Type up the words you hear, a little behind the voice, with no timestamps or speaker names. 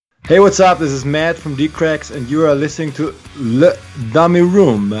Hey, what's up? This is Matt from D-Cracks, and you are listening to Le Dummy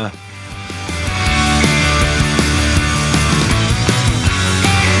Room.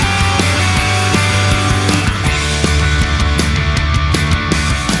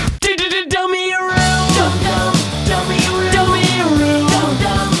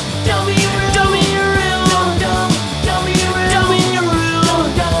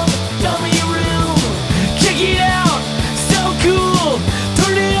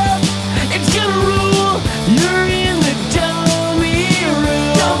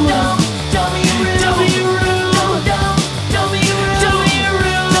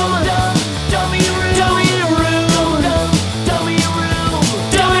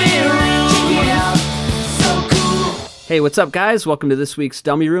 Hey, what's up, guys? Welcome to this week's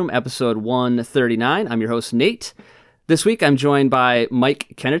Dummy Room, episode 139. I'm your host, Nate. This week, I'm joined by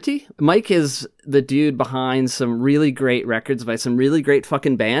Mike Kennerty. Mike is the dude behind some really great records by some really great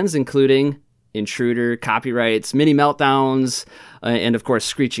fucking bands, including Intruder, Copyrights, Mini Meltdowns, and of course,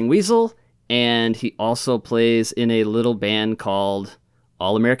 Screeching Weasel. And he also plays in a little band called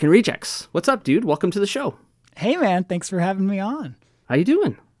All American Rejects. What's up, dude? Welcome to the show. Hey, man. Thanks for having me on. How you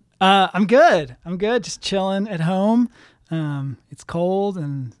doing? I'm good. Just chilling at home. It's cold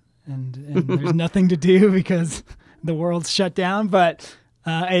and there's nothing to do because the world's shut down. But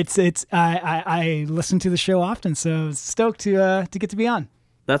I listen to the show often, so stoked to get to be on.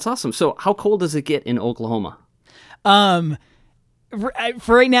 That's awesome. So, how cold does it get in Oklahoma? For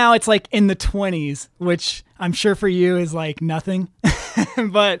right now, it's like in the 20s, which I'm sure for you is like nothing.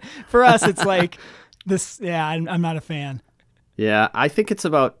 But for us, it's like this. Yeah, I'm not a fan. Yeah, I think it's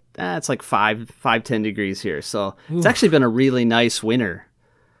about. It's like 10 degrees here. So It's actually been a really nice winter.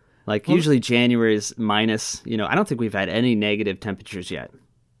 Like usually January is minus, I don't think we've had any negative temperatures yet.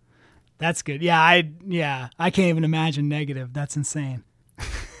 That's good. Yeah, I can't even imagine negative. That's insane.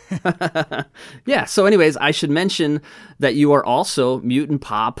 Yeah. So anyways, I should mention that you are also Mutant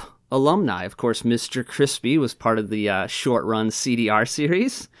Pop alumni. Of course, Mr. Crispy was part of the short run CDR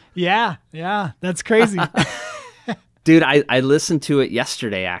series. Yeah. That's crazy. Dude, I listened to it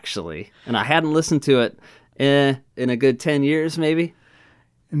yesterday, actually, and I hadn't listened to it in a good 10 years, maybe.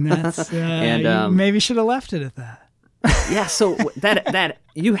 And that's you maybe should have left it at that. Yeah, so that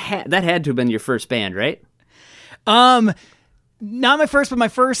had to have been your first band, right? Not my first, but my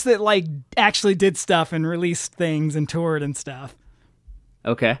first that like actually did stuff and released things and toured and stuff.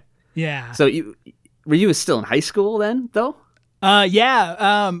 Okay. Yeah. So were you still in high school then, though?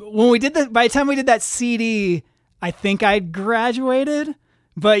 Yeah. When we did by the time we did that CD. I think I'd graduated,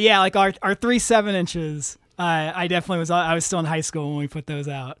 but yeah, like our 3 7-inches, I definitely was. I was still in high school when we put those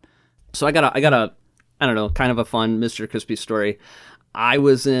out. So I got a, I don't know, kind of a fun Mr. Crispy story. I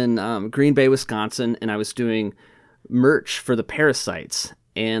was in Green Bay, Wisconsin, and I was doing merch for the Parasites,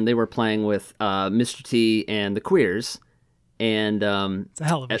 and they were playing with Mr. T and the Queers, and it's a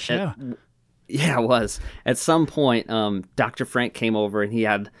hell of a show. Yeah, it was. At some point, Dr. Frank came over, and he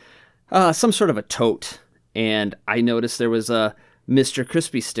had some sort of a tote. And I noticed there was a Mr.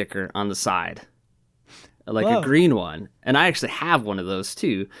 Crispy sticker on the side, like a green one. And I actually have one of those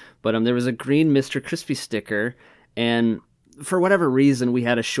too. But there was a green Mr. Crispy sticker. And for whatever reason, we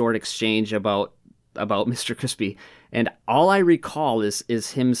had a short exchange about Mr. Crispy. And all I recall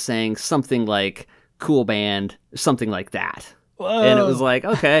is him saying something like, cool band, something like that. Whoa. And it was like,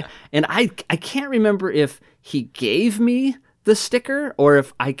 okay. And I can't remember if he gave me the sticker or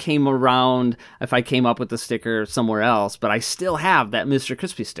if I came up with the sticker somewhere else, but I still have that Mr.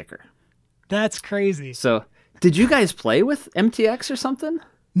 Crispy sticker. That's crazy. So did you guys play with MTX or something?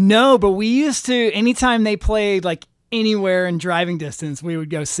 No, but we used to, anytime they played like anywhere in driving distance, we would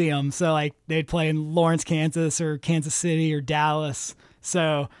go see them. So like they'd play in Lawrence, Kansas or Kansas City or Dallas.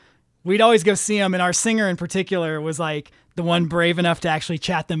 So we'd always go see them. And our singer in particular was like the one brave enough to actually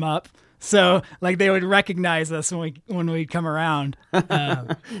chat them up. So, like, they would recognize us when we'd come around.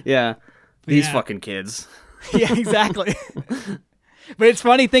 Yeah. These fucking kids. Yeah, exactly. But it's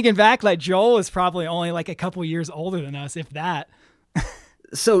funny thinking back, like, Joel was probably only, like, a couple years older than us, if that.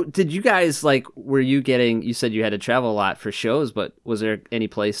 So, did you guys, like, you said you had to travel a lot for shows, but was there any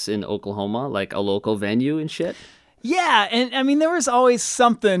place in Oklahoma, like a local venue and shit? Yeah, and I mean, there was always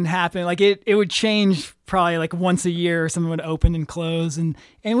something happening. Like it would change probably like once a year. Something would open and close, and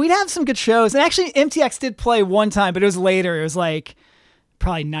we'd have some good shows. And actually, MTX did play one time, but it was later. It was like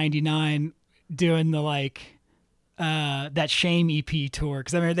probably '99, doing the like that Shame EP tour,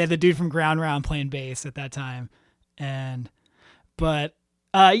 because I remember they had the dude from Ground Round playing bass at that time,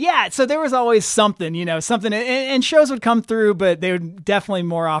 yeah. So there was always something, and shows would come through, but they would definitely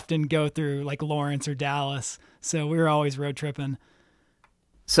more often go through like Lawrence or Dallas. So we were always road tripping.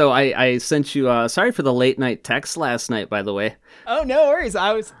 So I sent you. Sorry for the late night text last night, by the way. Oh, no worries.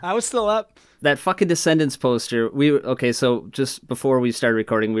 I was still up. That fucking Descendants poster. So just before we started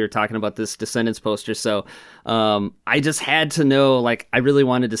recording, we were talking about this Descendants poster. So I just had to know, like, I really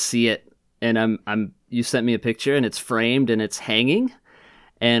wanted to see it, and you sent me a picture, and it's framed and it's hanging,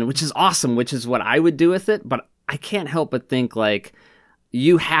 and which is awesome, which is what I would do with it. But I can't help but think, like,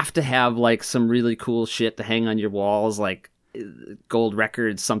 you have to have like some really cool shit to hang on your walls, like gold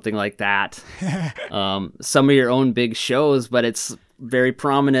records, something like that. Some of your own big shows, but it's very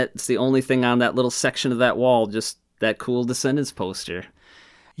prominent. It's the only thing on that little section of that wall, just that cool Descendants poster.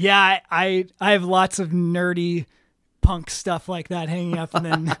 Yeah, I have lots of nerdy punk stuff like that hanging up, and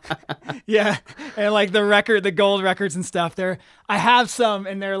then yeah, and like the gold records and stuff. I have some,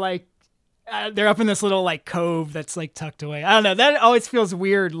 and they're like they're up in this little like cove that's like tucked away. I don't know. That always feels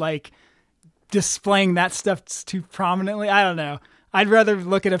weird, like displaying that stuff too prominently. I don't know. I'd rather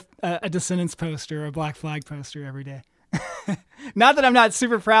look at a Descendants poster or a Black Flag poster every day. Not that I'm not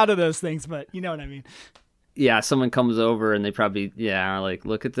super proud of those things, but you know what I mean. Yeah, someone comes over and they probably, like,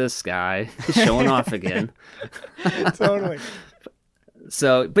 look at this guy. He's showing off again. Totally.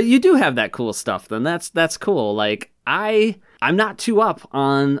 So, but you do have that cool stuff, then. That's cool. Like, I'm not too up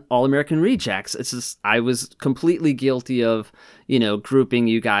on All American Rejects. It's just, I was completely guilty of, grouping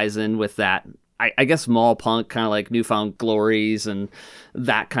you guys in with that. I guess mall punk, kind of like Newfound Glories and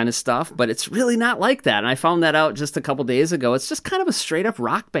that kind of stuff, but it's really not like that. And I found that out just a couple days ago. It's just kind of a straight up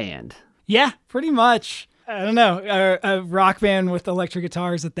rock band. Yeah, pretty much. I don't know, a rock band with electric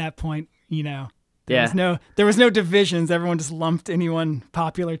guitars at that point, There was no divisions. Everyone just lumped anyone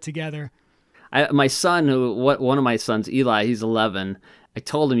popular together. My son, one of my sons, Eli, he's 11. I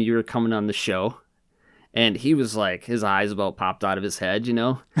told him you were coming on the show, and he was like, his eyes about popped out of his head,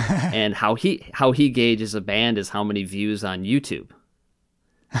 And how he gauges a band is how many views on YouTube,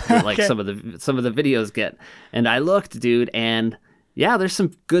 like okay. some of the videos get. And I looked, dude, and yeah, there's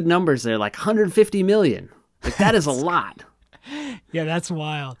some good numbers there, like 150 million. Like, that is a lot. Yeah, that's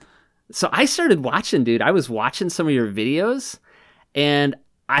wild. So I started watching, dude. I was watching some of your videos, and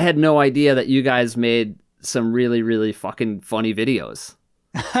I had no idea that you guys made some really, really fucking funny videos.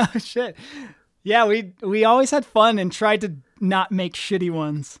 Oh, shit. Yeah, we always had fun and tried to not make shitty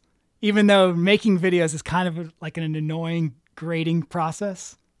ones, even though making videos is kind of like an annoying grading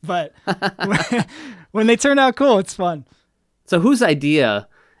process. But when they turn out cool, it's fun. So whose idea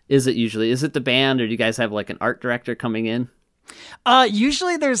is it usually? Is it the band, or do you guys have like an art director coming in?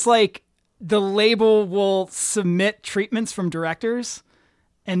 Usually there's like the label will submit treatments from directors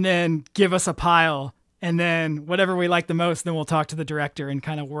and then give us a pile. And then whatever we like the most, then we'll talk to the director and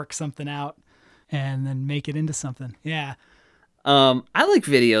kind of work something out and then make it into something. Yeah. I like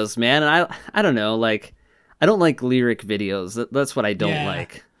videos, man. And I don't know, like, I don't like lyric videos. That's what I don't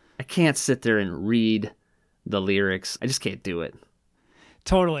like. I can't sit there and read the lyrics. I just can't do it.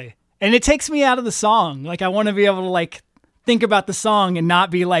 Totally. And it takes me out of the song. Like, I want to be able to like think about the song and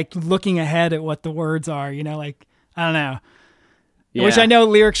not be like looking ahead at what the words are, like, I don't know. Yeah. Which I know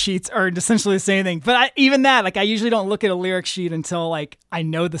lyric sheets are essentially the same thing, but even that, like, I usually don't look at a lyric sheet until like I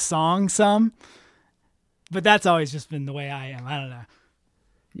know the song some, but that's always just been the way I am. I don't know.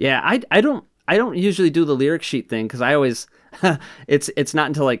 Yeah. I don't usually do the lyric sheet thing, because I always, it's not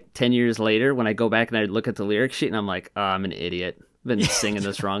until like 10 years later when I go back and I look at the lyric sheet and I'm like, oh, I'm an idiot. I've been singing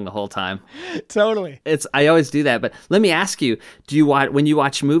this wrong the whole time. Totally. I always do that. But let me ask you, when you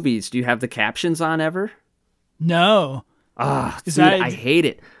watch movies, do you have the captions on ever? No. Oh, dude, I hate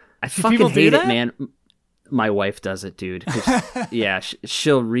it. I fucking hate it, man. My wife does it, dude. Yeah,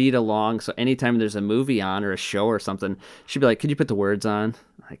 she'll read along. So anytime there's a movie on or a show or something, she'll be like, could you put the words on?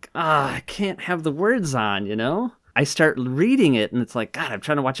 Like, I can't have the words on, I start reading it and it's like, God, I'm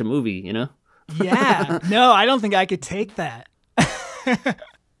trying to watch a movie, Yeah. No, I don't think I could take that.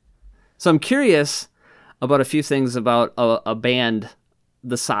 So I'm curious about a few things about a band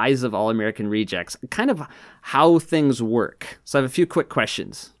the size of All American Rejects, kind of how things work. So I have a few quick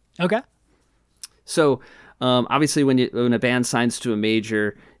questions. Okay. So obviously when a band signs to a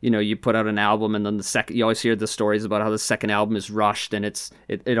major, you put out an album, and then you always hear the stories about how the second album is rushed, and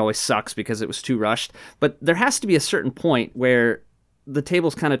it always sucks because it was too rushed. But there has to be a certain point where the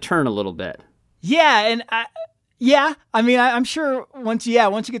tables kind of turn a little bit. Yeah, and I mean, I'm sure once you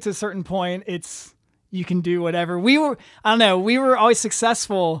get to a certain point, you can do whatever. We were always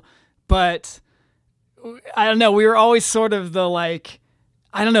successful, but I don't know, we were always sort of the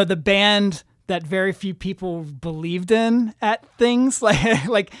the band that very few people believed in at things. We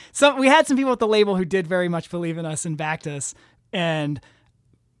had some people at the label who did very much believe in us and backed us.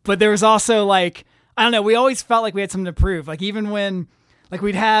 But there was also we always felt like we had something to prove. Like, even when, like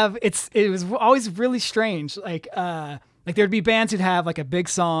it was always really strange. Like there'd be bands who'd have like a big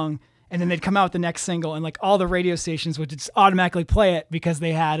song and then they'd come out with the next single and like all the radio stations would just automatically play it because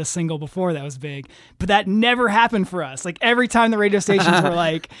they had a single before that was big. But that never happened for us. Like every time the radio stations were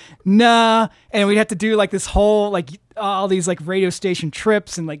like, nah. And we'd have to do like this whole, like all these like radio station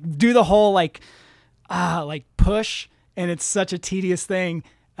trips and like do the whole like push. And it's such a tedious thing.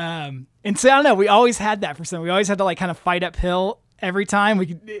 And so I don't know, we always had that for some. We always had to like kind of fight uphill every time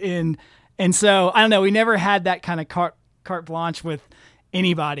and so I don't know, we never had that kind of carte blanche with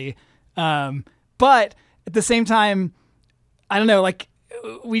anybody. But at the same time, I don't know, like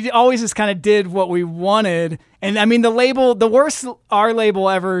we always just kind of did what we wanted. And I mean, the worst our label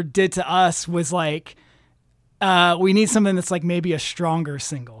ever did to us was like, we need something that's like maybe a stronger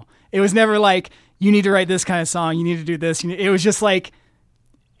single. It was never like, you need to write this kind of song. You need to do this. It was just like,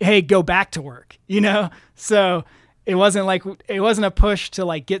 hey, go back to work, So it wasn't a push to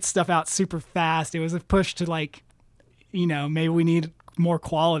like get stuff out super fast. It was a push to like, maybe we need more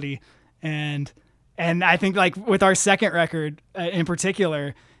quality. And I think like with our second record in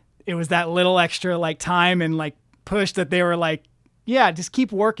particular, it was that little extra like time and like push that they were like, yeah, just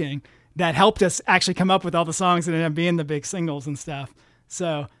keep working. That helped us actually come up with all the songs that ended up being the big singles and stuff.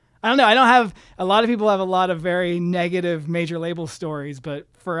 So I don't know. A lot of people have a lot of very negative major label stories, but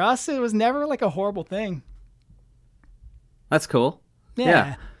for us, it was never like a horrible thing. That's cool.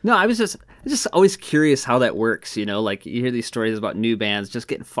 Yeah. No, I was just always curious how that works, like you hear these stories about new bands just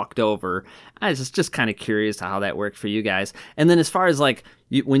getting fucked over. I was just kind of curious how that worked for you guys. And then as far as like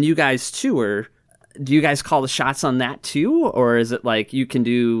when you guys tour, do you guys call the shots on that too? Or is it like you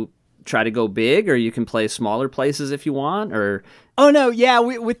can try to go big or you can play smaller places if you want? Or Oh no, yeah,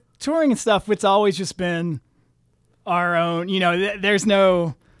 with touring and stuff, it's always just been our own, there's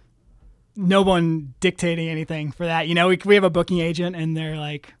no one dictating anything for that. We have a booking agent and they're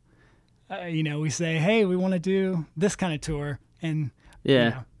like, we say, hey, we want to do this kind of tour. And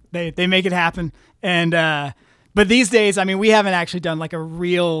they make it happen. And, but these days, I mean, we haven't actually done like a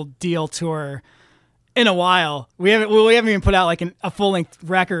real deal tour in a while. We haven't even put out like a full length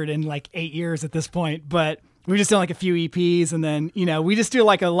record in like 8 years at this point, but we've just done like a few EPs and then, we just do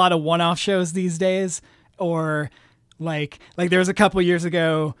like a lot of one-off shows these days. Or like there was a couple years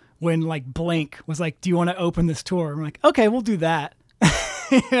ago when like Blink was like, do you want to open this tour? I'm like, okay, we'll do that.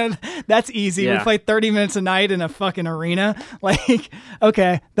 That's easy. Yeah. We play 30 minutes a night in a fucking arena. Like,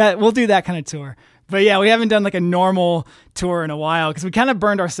 okay, we'll do that kind of tour. But yeah, we haven't done like a normal tour in a while because we kind of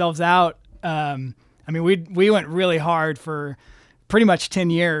burned ourselves out. I mean, we went really hard for pretty much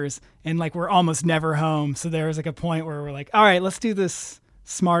 10 years and like we're almost never home. So there was like a point where we're like, all right, let's do this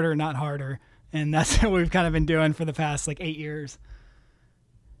smarter, not harder. And that's what we've kind of been doing for the past like 8 years.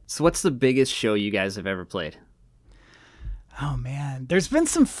 So what's the biggest show you guys have ever played? Oh man, there's been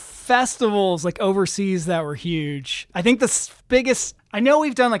some festivals like overseas that were huge. I think the biggest, I know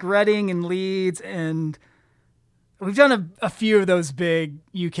we've done like Reading and Leeds and we've done a few of those big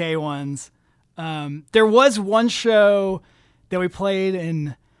UK ones. There was one show that we played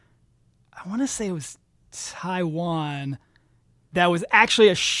in, I want to say it was Taiwan, that was actually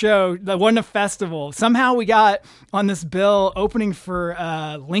a show that wasn't a festival. Somehow we got on this bill opening for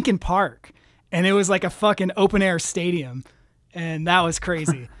Linkin Park, and it was like a fucking open air stadium, and that was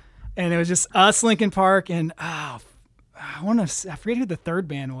crazy. And it was just us, Linkin Park, and I forget who the third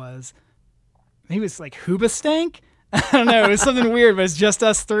band was. Maybe it was like Hoobastank. I don't know. It was something weird, but it's just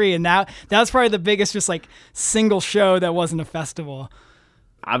us three, and that was probably the biggest just like single show that wasn't a festival.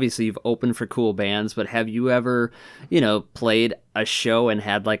 Obviously you've opened for cool bands, but have you ever, played a show and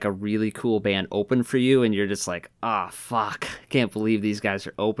had like a really cool band open for you and you're just like, fuck, I can't believe these guys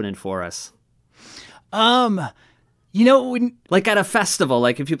are opening for us? When like at a festival,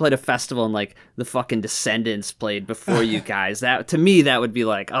 like if you played a festival and like the fucking Descendants played before you guys, that to me that would be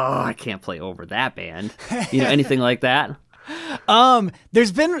like, oh, I can't play over that band. Anything like that?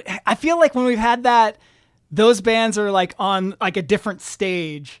 There's been, I feel like when we've had that, those bands are like on like a different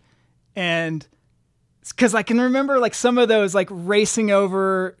stage, and because I can remember like some of those like racing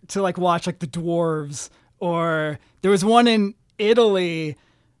over to like watch like the Dwarves, or there was one in Italy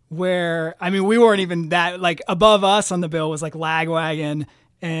where, I mean, we weren't even that, like above us on the bill was like Lagwagon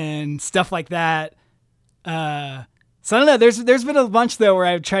and stuff like that. So I don't know, there's been a bunch though where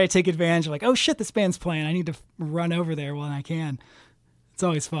I try to take advantage of like, oh shit, this band's playing, I need to run over there when I can. It's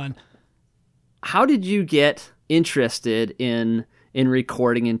always fun. How did you get interested in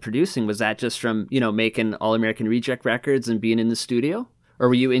recording and producing? Was that just from, making All American Reject records and being in the studio? Or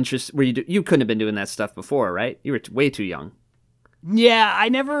were you interested, you couldn't have been doing that stuff before, right? You were way too young. Yeah, I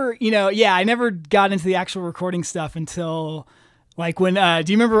never got into the actual recording stuff until Like when,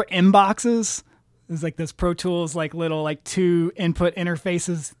 do you remember M-Boxes? It was like those Pro Tools, like little like 2 input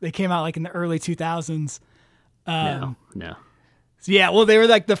interfaces. They came out like in the early 2000s. No. So yeah, well, they were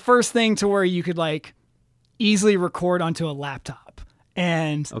like the first thing to where you could like easily record onto a laptop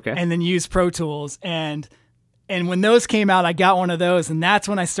and then use Pro Tools. And when those came out, I got one of those, and that's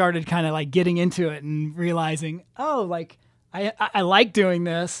when I started kind of like getting into it and realizing, oh, like I like doing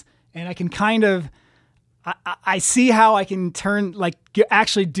this, and I can kind of, I see how I can turn, like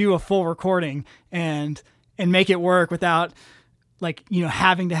actually do a full recording and make it work without like,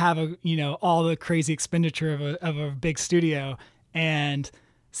 having to have all the crazy expenditure of a big studio. And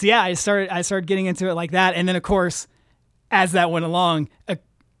so, yeah, I started getting into it like that. And then of course, as that went along,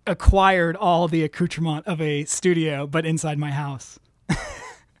 acquired all the accoutrement of a studio, but inside my house.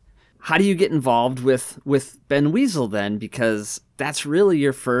 How do you get involved with Ben Weasel then? Because that's really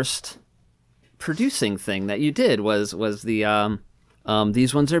your first producing thing that you did was the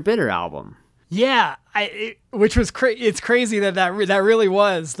These Ones Are Bitter album. Yeah, which was it's crazy that really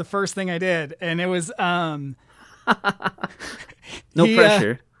was the first thing I did, and it was no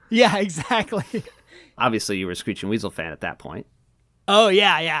pressure. Yeah, exactly. Obviously, you were a Screeching Weasel fan at that point. Oh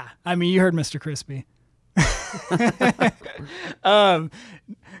yeah. I mean, you heard Mr. Crispy.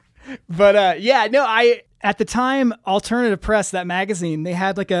 At the time, Alternative Press, that magazine, they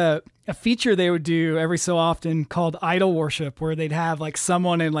had like a feature they would do every so often called Idol Worship, where they'd have like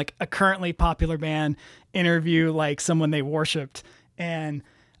someone in like a currently popular band interview like someone they worshipped. And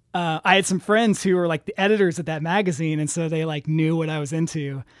I had some friends who were like the editors at that magazine, and so they like knew what I was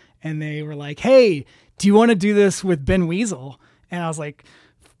into, and they were like, "Hey, do you want to do this with Ben Weasel?" And I was like,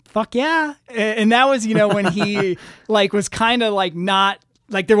 "Fuck yeah!" And that was when he like was kind of like not.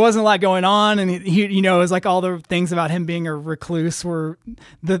 Like there wasn't a lot going on, and he it was like all the things about him being a recluse were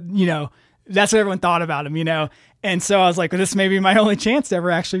that's what everyone thought about him, And so I was like, well, this may be my only chance to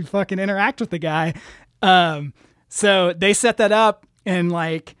ever actually fucking interact with the guy. So they set that up, and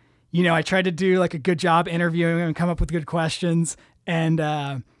like, I tried to do like a good job interviewing him and come up with good questions. And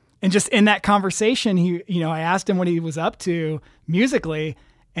just in that conversation, I asked him what he was up to musically,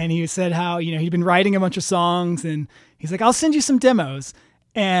 and he said how, he'd been writing a bunch of songs, and he's like, I'll send you some demos.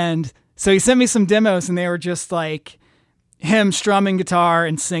 And so he sent me some demos, and they were just like him strumming guitar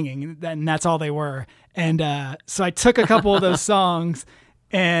and singing, and that's all they were. And so I took a couple of those songs,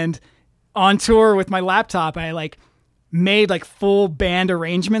 and on tour with my laptop, I like made like full band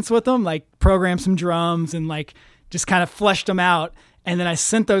arrangements with them, like programmed some drums and like just kind of fleshed them out. And then I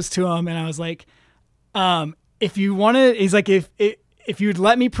sent those to him, and I was like, if you want to, he's like, if you'd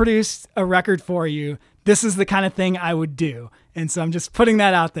let me produce a record for you, this is the kind of thing I would do. And so I'm just putting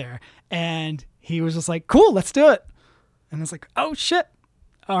that out there. And he was just like, cool, let's do it. And I was like, oh shit.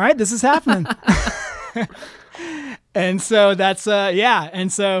 All right, this is happening. And so that's,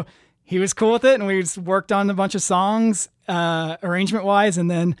 And so he was cool with it. And we just worked on a bunch of songs, arrangement wise.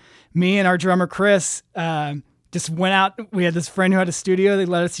 And then me and our drummer, Chris, just went out. We had this friend who had a studio they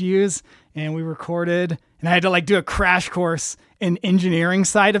let us use, and we recorded. And I had to like do a crash course in engineering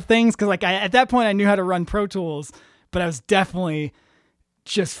side of things. Cause like at that point I knew how to run Pro Tools, but I was definitely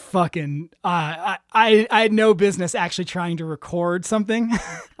just fucking, I had no business actually trying to record something.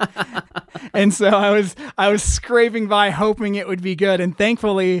 And so I was scraping by hoping it would be good. And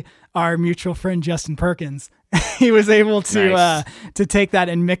thankfully our mutual friend, Justin Perkins, he was able to take that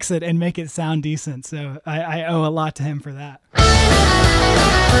and mix it and make it sound decent. So I owe a lot to him for that.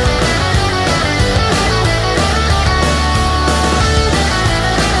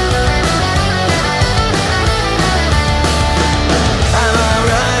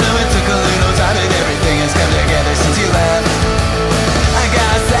 Since you left, I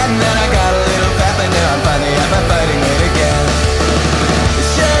got sad and then I got a little fat, but now I'm finally at my fighting weight again.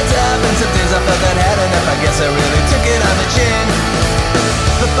 It's just happened, some days I felt that had enough. I guess I really took it on the chin.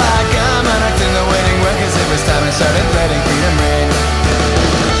 But by God, I knocked in the waiting room, 'cause it was time I started letting freedom ring.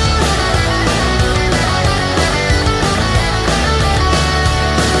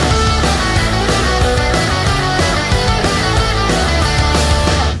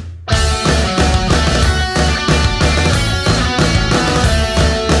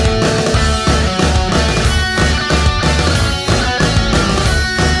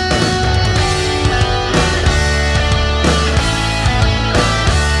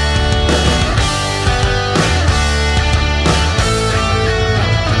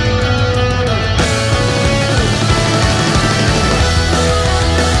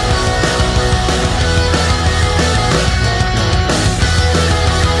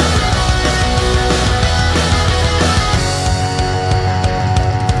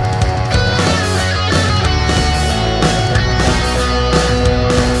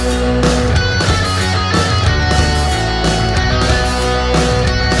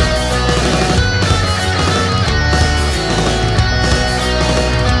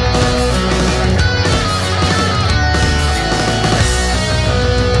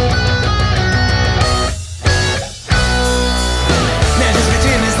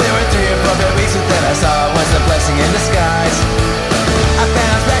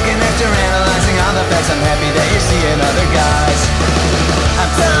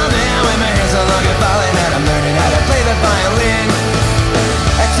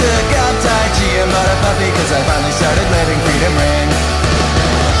 started letting freedom ring.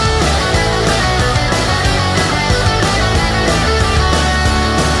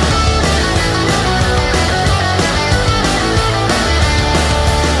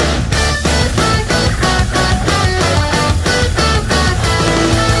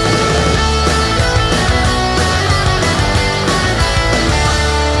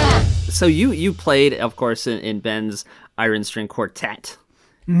 So you played, of course, in Ben's Iron String Quartet.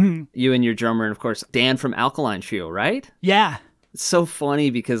 Mm-hmm. You and your drummer, and of course Dan from Alkaline Trio, right? Yeah. It's so funny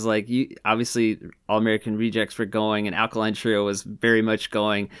because like you obviously All American Rejects were going, and Alkaline Trio was very much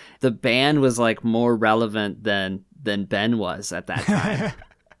going. The band was like more relevant than Ben was at that time.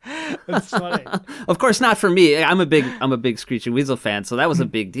 That's funny. Of course, not for me. I'm a big Screeching Weasel fan, so that was a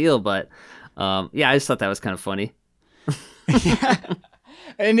big deal. But yeah, I just thought that was kind of funny. Yeah.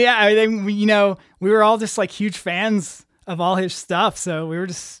 And yeah, I think we were all just like huge fans of all his stuff, so we were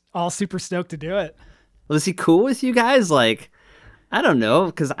just all super stoked to do it. Well, is he cool with you guys? Like, I don't know,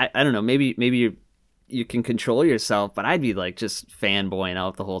 because I don't know. Maybe you can control yourself, but I'd be like just fanboying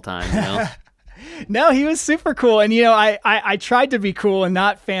out the whole time. You know? No, he was super cool, and I tried to be cool and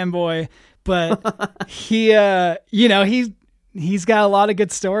not fanboy, but he's got a lot of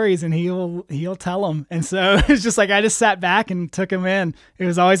good stories, and he'll tell them. And so it's just like I just sat back and took him in. It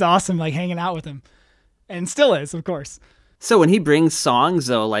was always awesome, like hanging out with him, and still is, of course. So when he brings songs,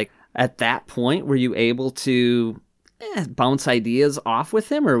 though, like at that point, were you able to bounce ideas off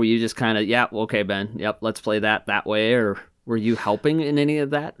with him, or were you just kind of, yeah, okay, Ben, yep, let's play that way, or were you helping in any of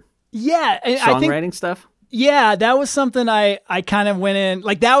that? Yeah, songwriting stuff. Yeah, that was something I kind of went in,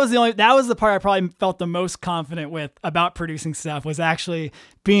 like that was the part I probably felt the most confident with about producing stuff, was actually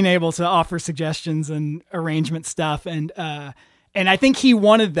being able to offer suggestions and arrangement stuff. And I think he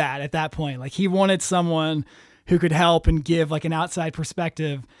wanted that at that point. Like he wanted someone who could help and give like an outside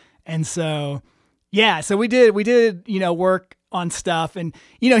perspective. And so, yeah, so we did, work on stuff, and,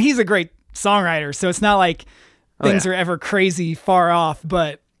 he's a great songwriter, so it's not like things are ever crazy far off,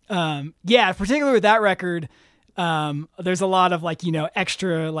 but yeah, particularly with that record, there's a lot of like,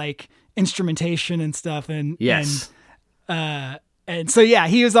 extra like instrumentation and stuff. And, yes. And so, yeah,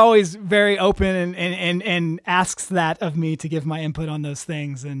 he was always very open and asks that of me to give my input on those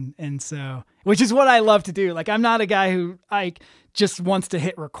things. And so, which is what I love to do. Like, I'm not a guy who just wants to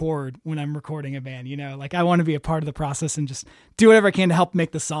hit record when I'm recording a band, like I want to be a part of the process and just do whatever I can to help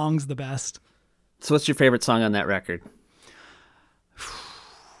make the songs the best. So what's your favorite song on that record?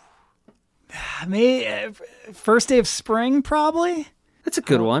 Maybe First Day of Spring, probably. That's a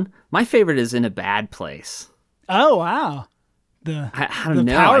good one. My favorite is In a Bad Place. Oh, wow. I don't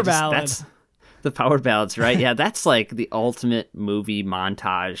know. Power ballad. That's the power ballads, right? Yeah, that's like the ultimate movie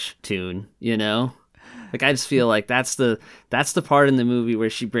montage tune, Like I just feel like that's the part in the movie where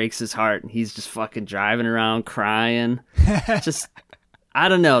she breaks his heart and he's just fucking driving around crying. Just I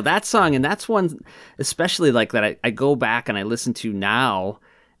don't know, that song, and that's one especially like that I go back and I listen to now.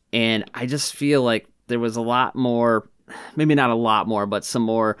 And I just feel like there was a lot more, maybe not a lot more, but some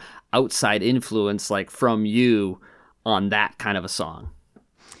more outside influence, like from you on that kind of a song.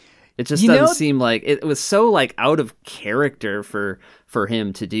 It just doesn't seem like it was so like out of character for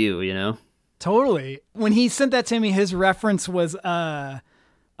him to do, Totally. When he sent that to me, his reference was I'm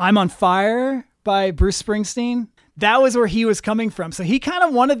on Fire by Bruce Springsteen. That was where he was coming from. So he kind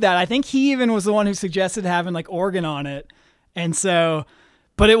of wanted that. I think he even was the one who suggested having like organ on it. And so...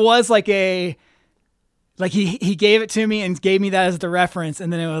 But it was like he gave it to me and gave me that as the reference.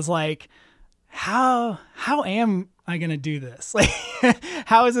 And then it was like, how am I going to do this? Like,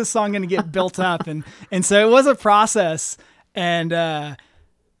 how is this song going to get built up? And so it was a process, and,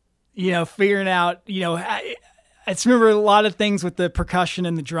 figuring out, I just remember a lot of things with the percussion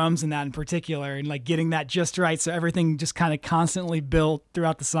and the drums and that in particular, and like getting that just right. So everything just kind of constantly built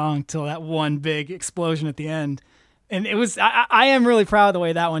throughout the song till that one big explosion at the end. And it was, I am really proud of the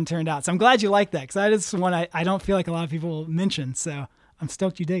way that one turned out. So I'm glad you like that, because that is one I don't feel like a lot of people mention. So I'm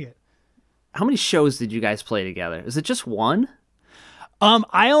stoked you dig it. How many shows did you guys play together? Is it just one?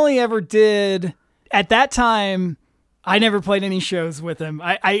 I only ever did, at that time, I never played any shows with him.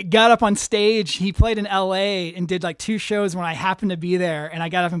 I got up on stage. He played in LA and did like 2 shows when I happened to be there. And I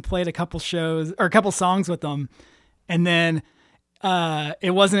got up and played a couple songs with him. And then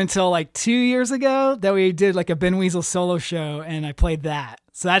it wasn't until like 2 years ago that we did like a Ben Weasel solo show, and I played that.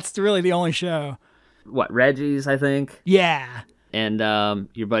 So that's really the only show. What, Reggie's, I think? Yeah. And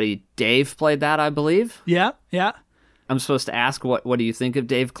your buddy Dave played that, I believe? Yeah. I'm supposed to ask, what do you think of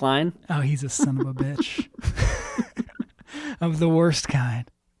Dave Klein? Oh, he's a son of a bitch. Of the worst kind.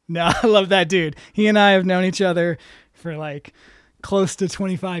 No, I love that dude. He and I have known each other for like close to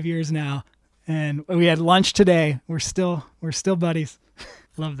 25 years now. And we had lunch today. We're still buddies.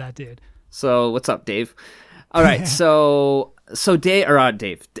 Love that dude. So what's up, Dave? All right, so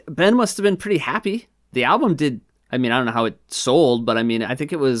Dave. Ben must have been pretty happy. The album did. I mean, I don't know how it sold, but I mean, I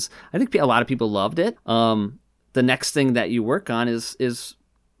think a lot of people loved it. The next thing that you work on is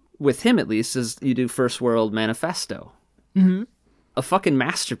with him, at least, is you do First World Manifesto. Mm-hmm. A fucking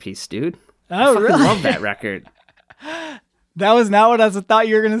masterpiece, dude. Oh, I fucking really? love that record. That was not what I thought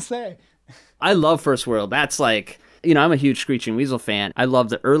you were gonna say. I love First World. That's like, I'm a huge Screeching Weasel fan. I love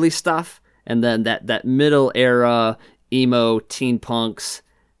the early stuff, and then that middle era emo teen punks.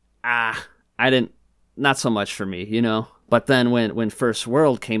 Not so much for me, But then when First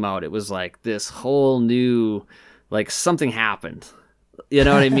World came out, it was like this whole new, like something happened. You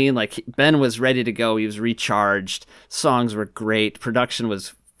know what I mean? Like Ben was ready to go. He was recharged. Songs were great. Production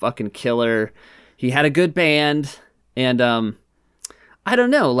was fucking killer. He had a good band, and I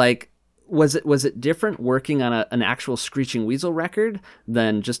don't know, like. Was it different working on an actual Screeching Weasel record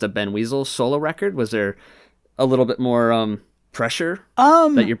than just a Ben Weasel solo record? Was there a little bit more pressure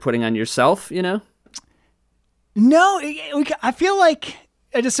that you're putting on yourself, No, I feel like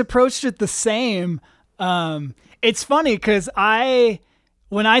I just approached it the same. It's funny because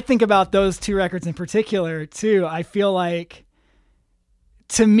when I think about those two records in particular too, I feel like,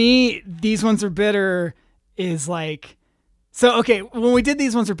 to me, These Ones Are Bitter is like... So, okay, when we did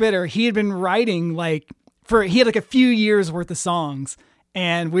These Ones Are Bitter, he had been writing he had a few years worth of songs,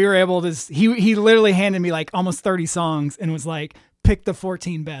 and we were able to, he literally handed me like almost 30 songs and was like, pick the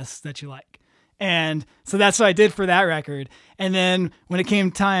 14 best that you like. And so that's what I did for that record. And then when it came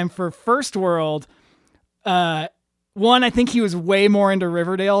time for First World, I think he was way more into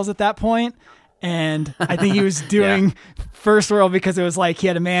Riverdales at that point. And I think he was doing First World because it was like he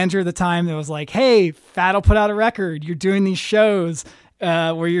had a manager at the time that was like, hey, Fat'll put out a record. You're doing these shows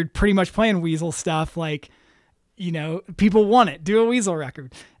where you're pretty much playing Weasel stuff. Like, people want it. Do a Weasel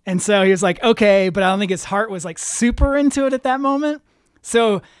record. And so he was like, okay, but I don't think his heart was like super into it at that moment.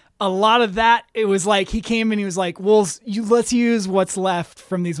 So a lot of that, it was like he came and he was like, well, let's use what's left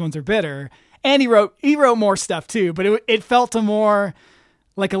from These Ones Are Bitter. And he wrote more stuff too, but it felt a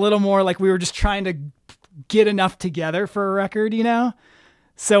little more like we were just trying to get enough together for a record,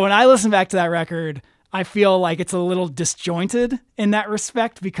 So when I listen back to that record, I feel like it's a little disjointed in that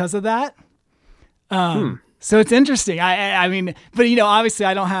respect because of that. So it's interesting. I mean, but obviously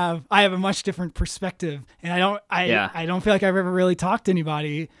I have a much different perspective, and I don't feel like I've ever really talked to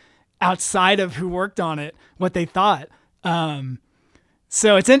anybody outside of who worked on it, what they thought.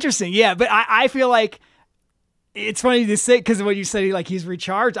 So it's interesting. Yeah. But I feel like, it's funny to say, because what you said, he's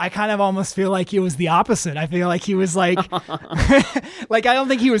recharged. I kind of almost feel like it was the opposite. I feel like he was like, like, I don't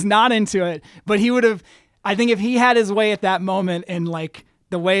think he was not into it, but he would have, I think if he had his way at that moment, and like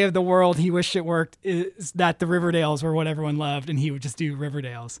the way of the world he wished it worked, is that the Riverdales were what everyone loved, and he would just do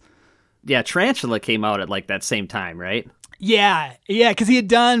Riverdales. Yeah, Tarantula came out at like that same time, right? Yeah, because he had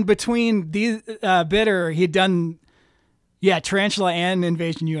done between these Bitter, he had done Tarantula and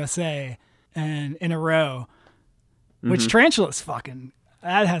Invasion USA, and in a row. Which Tarantula's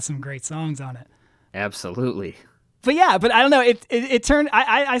that has some great songs on it. Absolutely. But I don't know. It turned.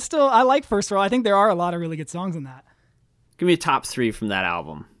 I like First World. I think there are a lot of really good songs in that. Give me a top 3 from that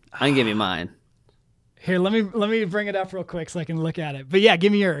album. I can give you mine. Here, let me bring it up real quick so I can look at it. But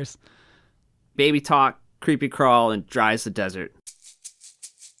give me yours. Baby Talk, Creepy Crawl, and Dry as the Desert.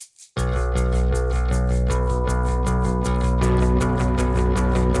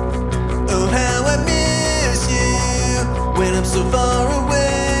 When I'm so far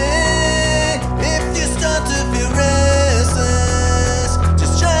away, if you start to feel restless,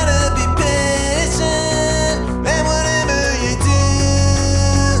 just try to be patient, and whatever you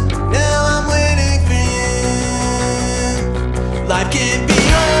do, now I'm waiting for you. Life can be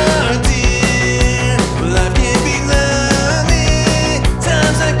hard, dear, but life can be lovely.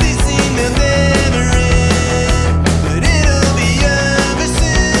 Times like these seem to never end, but it'll be over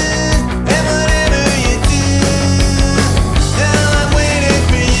soon, and whatever you do, now I'm waiting.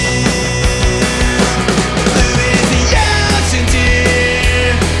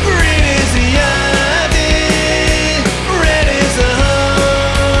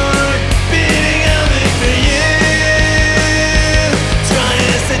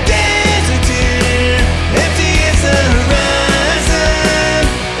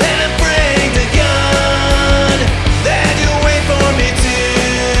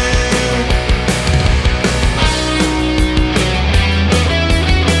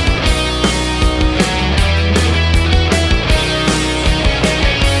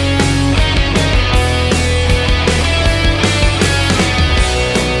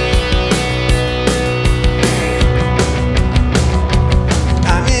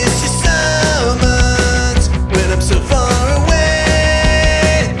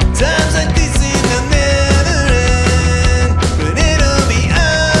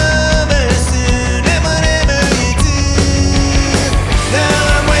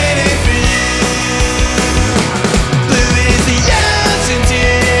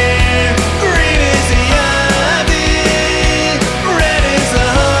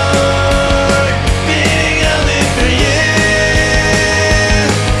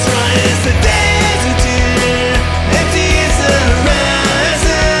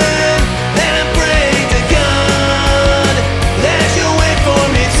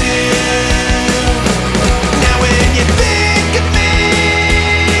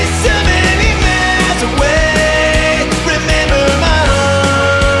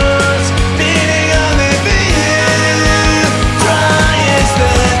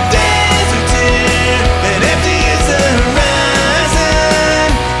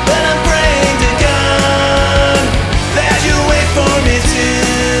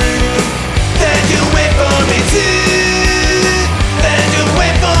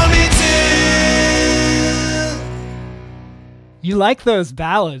 like those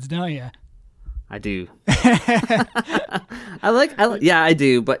ballads, don't you? I do. Yeah, I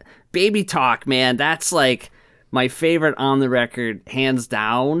do. But Baby Talk, man, that's like my favorite on the record, hands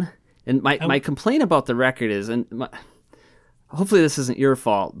down. And my complaint about the record is, hopefully this isn't your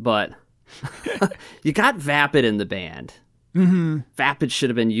fault, but you got Vapid in the band. Mm-hmm. Vapid should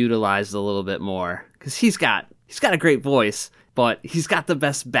have been utilized a little bit more because he's got a great voice, but he's got the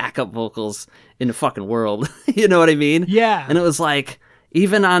best backup vocals in the fucking world. You know what I mean? Yeah. And it was like,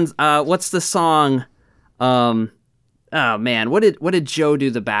 even on what's the song? Oh man, what did Joe do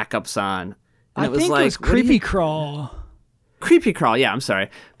the backups on? And I think it was Creepy Crawl. Creepy Crawl, yeah, I'm sorry.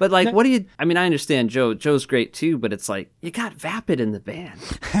 But like, I mean, I understand Joe's great too, but it's like, you got Vapid in the band.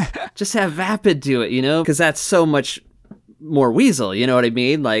 Just have Vapid do it, you know? Because that's so much more Weasel, you know what I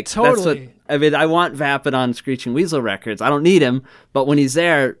mean? Like, totally. I want Vapid on Screeching Weasel records. I don't need him, but when he's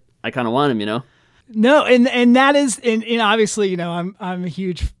there, I kind of want him, you know? No, and that is, and obviously, you know, I'm a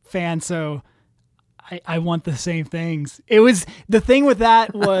huge fan, so I want the same things. It was, the thing with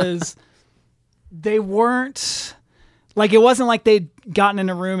that was they weren't, like, it wasn't like they'd gotten in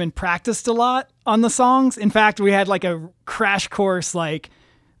a room and practiced a lot on the songs. In fact, we had like a crash course, like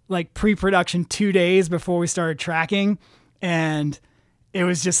pre-production 2 days before we started tracking. And it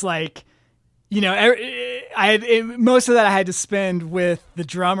was just like, you know, most of that I had to spend with the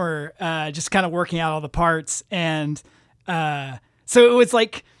drummer, just kind of working out all the parts. And so it was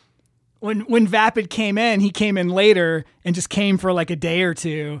like when Vapid came in, he came in later and just came for like a day or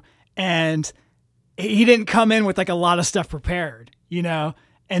two. And he didn't come in with like a lot of stuff prepared, you know?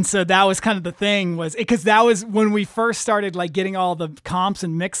 And so that was kind of the thing, was because that was when we first started like getting all the comps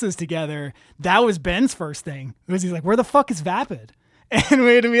and mixes together. That was Ben's first thing. It was, he's like, where the fuck is Vapid? And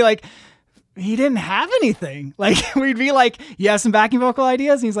we'd be like, he didn't have anything. Like, we'd be like, you have some backing vocal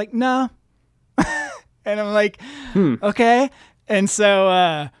ideas? And he's like, no. And I'm like, okay. And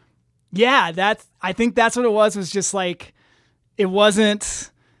so, yeah, I think that's what it was just like, it wasn't,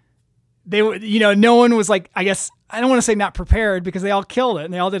 they were, you know, no one was like, I guess, I don't want to say not prepared because they all killed it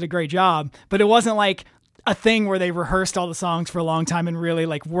and they all did a great job, but it wasn't like a thing where they rehearsed all the songs for a long time and really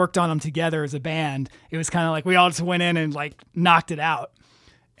like worked on them together as a band. It was kind of like we all just went in and like knocked it out.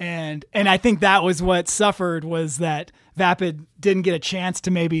 And I think that was what suffered, was that Vapid didn't get a chance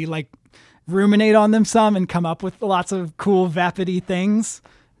to maybe like ruminate on them some and come up with lots of cool Vapid-y things.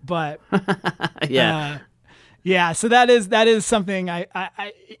 But yeah. Yeah, so that is something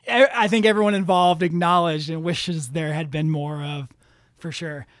I think everyone involved acknowledged and wishes there had been more of, for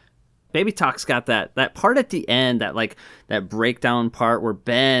sure. Baby Talk's got that part at the end, that breakdown part where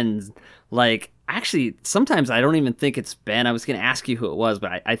Ben, like, actually sometimes I don't even think it's Ben. I was going to ask you who it was,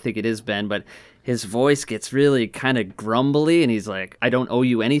 but I think it is Ben. But his voice gets really kind of grumbly, and he's like, "I don't owe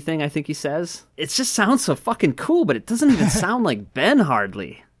you anything," I think he says. It just sounds so fucking cool, but it doesn't even sound like Ben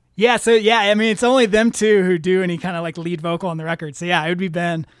hardly. Yeah, so yeah, I mean, it's only them two who do any kind of like lead vocal on the record. So yeah, it would be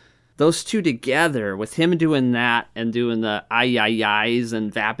Ben. Those two together, with him doing that and doing the ay-yi-yis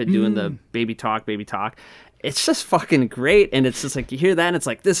and Vapid doing the baby talk, it's just fucking great. And it's just like, you hear that and it's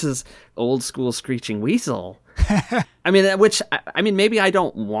like, this is old school Screeching Weasel. I mean, maybe I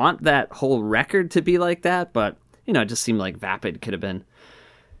don't want that whole record to be like that, but, you know, it just seemed like Vapid could have been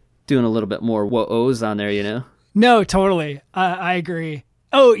doing a little bit more whoa-ohs on there, you know? No, totally. I agree.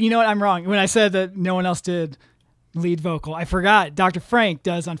 Oh, you know what? I'm wrong. When I said that no one else did lead vocal, I forgot. Dr. Frank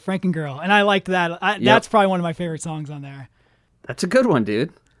does on Frankengirl, and I liked that. That's probably one of my favorite songs on there. That's a good one,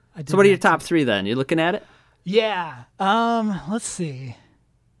 dude. So what are your top three then? You looking at it? Yeah. Let's see.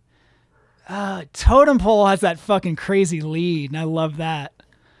 Totem Pole has that fucking crazy lead, and I love that.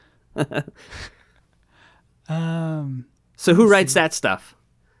 So who writes that stuff?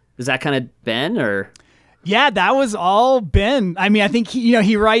 Is that kind of Ben or? Yeah, that was all Ben. I mean, I think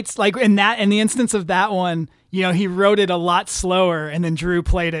he writes like in the instance of that one, you know, he wrote it a lot slower and then Drew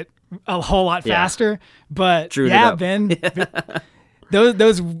played it a whole lot faster. But Drew Ben,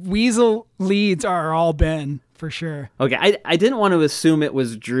 those Weasel leads are all Ben for sure. Okay, I didn't want to assume it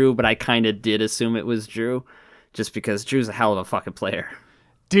was Drew, but I kind of did assume it was Drew, just because Drew's a hell of a fucking player,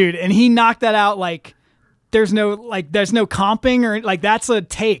 dude. And he knocked that out like. There's no comping or like, that's a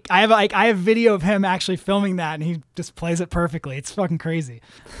take. I have video of him actually filming that and he just plays it perfectly. It's fucking crazy.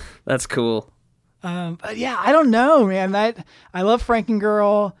 That's cool. But yeah, I don't know, man. I love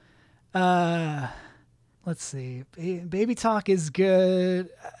Frankengirl. Let's see. Baby Talk is good.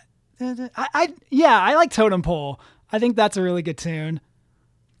 I like Totem Pole. I think that's a really good tune.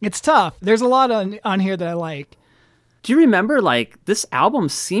 It's tough. There's a lot on here that I like. Do you remember like this album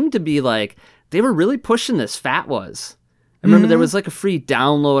seemed to be like, they were really pushing this. Fat was. I remember there was like a free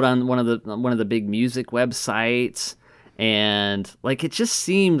download on one of the big music websites, And like it just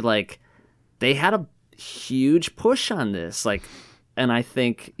seemed like they had a huge push on this. Like, and I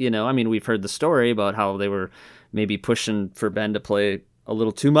think, you know, I mean, we've heard the story about how they were maybe pushing for Ben to play a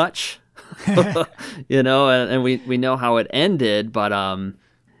little too much, you know, and we know how it ended, but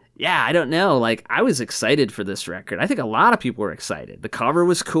yeah, I don't know. Like, I was excited for this record. I think a lot of people were excited. The cover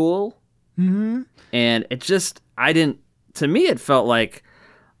was cool. Mm-hmm. And it just, to me, it felt like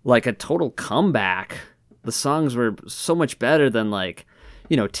a total comeback. The songs were so much better than like,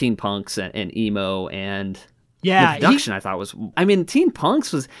 you know, Teen Punks and emo, and the production I thought was, I mean, Teen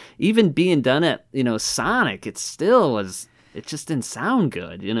Punks was even being done at, you know, Sonic. It still was, it just didn't sound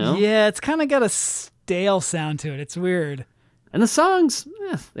good, you know? Yeah, it's kind of got a stale sound to it. It's weird. And the songs,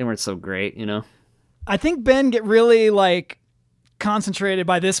 they weren't so great, you know? I think Ben get really like concentrated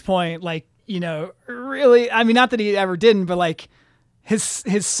by this point, like, you know, really, I mean, not that he ever didn't, but like his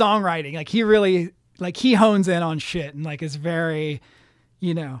songwriting, like he really, like he hones in on shit and like is very,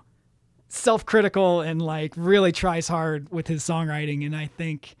 you know, self-critical and like really tries hard with his songwriting. And I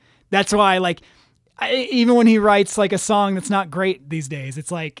think that's why, like, even when he writes like a song that's not great these days,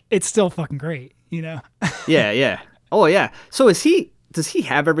 it's like, it's still fucking great, you know? Yeah. Oh yeah. So does he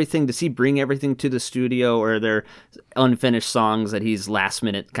have everything? Does he bring everything to the studio, or are there unfinished songs that he's last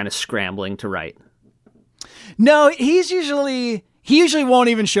minute kind of scrambling to write? No, he usually won't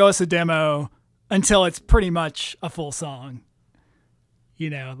even show us a demo until it's pretty much a full song. You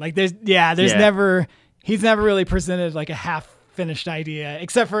know, like he's never really presented like a half finished idea,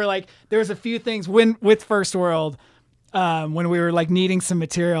 except for like, there was a few things with First World, when we were like needing some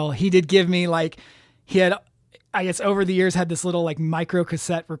material, he did give me like, he had, I guess over the years had this little like micro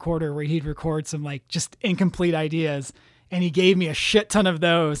cassette recorder where he'd record some like just incomplete ideas. And he gave me a shit ton of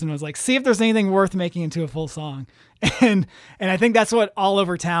those and was like, see if there's anything worth making into a full song. And I think that's what All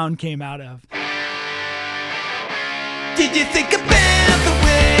Over Town came out of. Did you think about the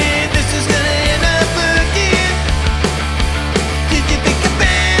way this is gonna end up again? Did you think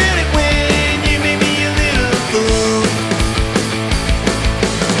about it when you made me a little fool?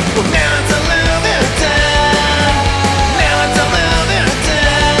 Well, now it's all over time. Now it's all over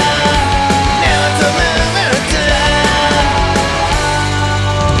time. Now it's all over time.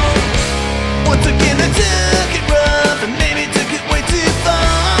 Once again I took it rough and maybe took it way too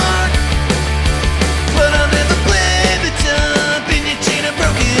far, but I'll never play the jump in your chain of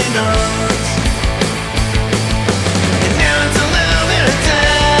broken hearts. And now it's all over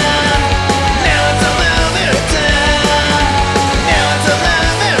time. Now it's all over time. Now it's all over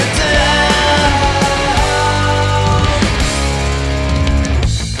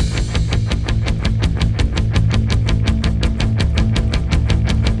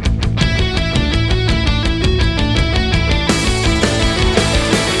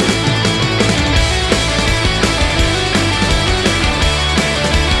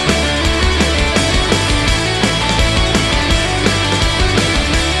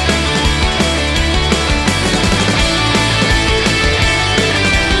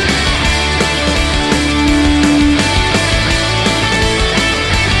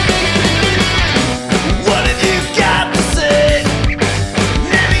what have you got to say?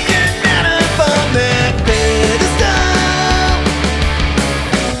 Now that you're not up on that pedestal.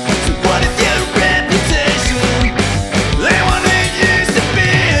 So what if your reputation, that one that used to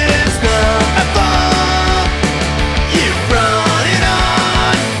be, is not a fault? You brought it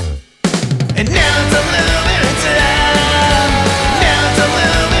on, and now it's all over time. Now it's all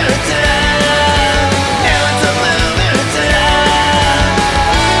over time. Now it's all over time.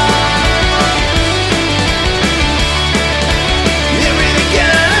 You really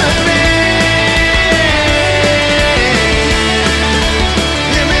gotta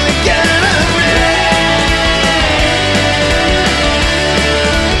You really gotta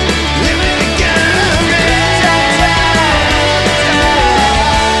You really gotta You really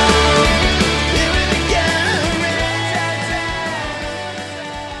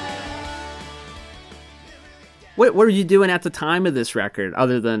What were you doing at the time of this record,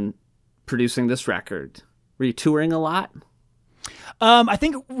 other than producing this record? Were you touring a lot? I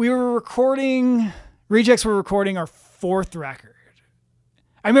think Rejects were recording our fourth record.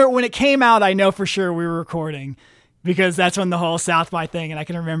 I remember when it came out, I know for sure we were recording, because that's when the whole South by thing, and I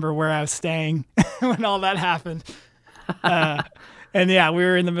can remember where I was staying when all that happened. And yeah, we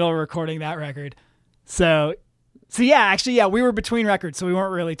were in the middle of recording that record. So yeah, actually, yeah, we were between records, so we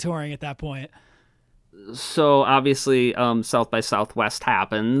weren't really touring at that point. So obviously, South by Southwest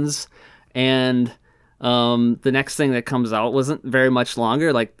happens, and the next thing that comes out wasn't very much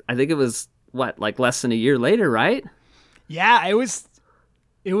longer. Like, I think it was like less than a year later, right? Yeah, it was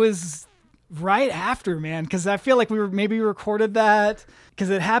right after, man, because I feel like we recorded that because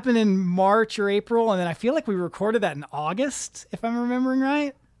it happened in March or April, and then I feel like we recorded that in August, if I'm remembering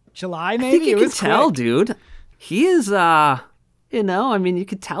right. July, maybe. I think you it can was tell, quick. dude. He is, you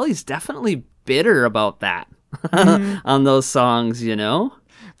could tell he's definitely bitter about that on those songs,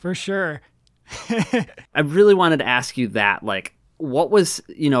 For sure. I really wanted to ask you that, like, what was,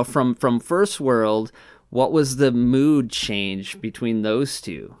 from First World, what was the mood change between those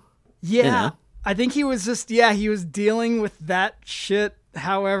two? Yeah. I think he was just, he was dealing with that shit.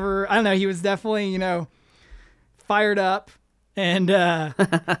 However, I don't know. He was definitely, fired up, and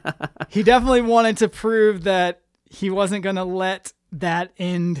he definitely wanted to prove that he wasn't going to let that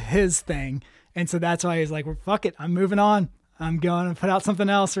end his thing. And so that's why he's like, well, fuck it. I'm moving on. I'm going to put out something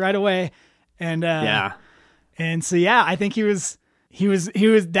else right away. And, and so, I think he was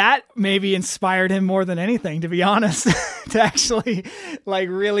that maybe inspired him more than anything, to be honest, to actually like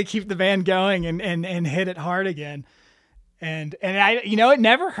really keep the band going and hit it hard again. And it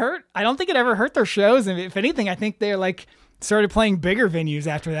never hurt. I don't think it ever hurt their shows. And if anything, I think they're like started playing bigger venues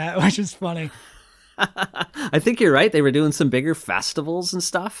after that, which is funny. I think you're right. They were doing some bigger festivals and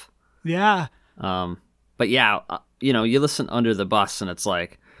stuff. Yeah. But you listen Under the Bus and it's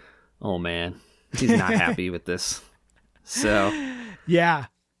like, oh man, he's not happy with this. So, yeah,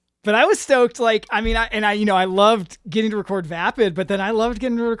 but I was stoked. Like, I loved getting to record Vapid, but then I loved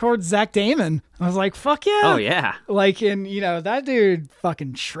getting to record Zach Damon. I was like, fuck yeah. Oh yeah. Like, and that dude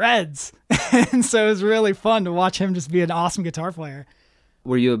fucking shreds. And so it was really fun to watch him just be an awesome guitar player.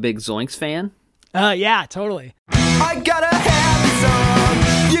 Were you a big Zoinks fan? Yeah, totally. I got a happy song.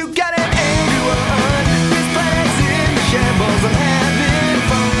 You got an angry one. This planet's in shambles. I'm having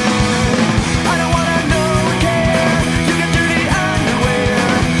fun. I don't wanna know or care. You got dirty underwear,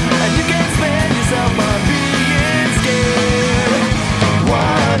 and you can spend yourself on being scared.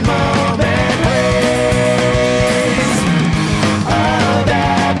 One moment, please. Oh,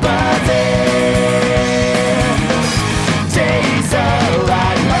 that buzzy. Tastes a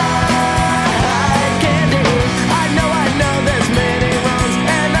lot like candy. I know there's many wrongs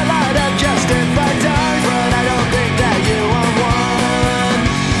and a lot of justified tongues, but I don't think that you are one.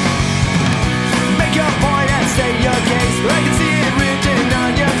 Make your point and state your case. I can see it written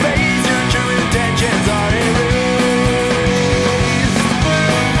on your face. Your true intentions are erased.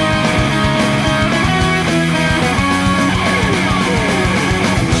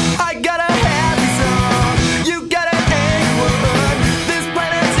 I got a happy song. You got an angry one. This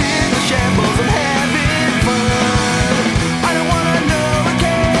planet's in shambles. I'm having fun. I don't wanna know or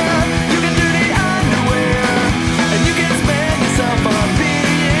care. You can do the underwear, and you can spend yourself on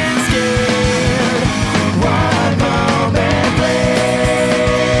being scared. One moment, please.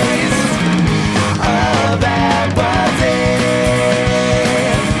 Oh, that was it.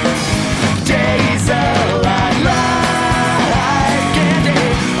 Tastes a lot like candy.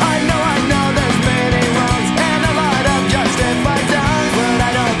 I know there's many wrongs and a lot of justified tongues, but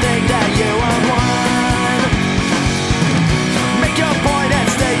I don't think that you are one. Make your point and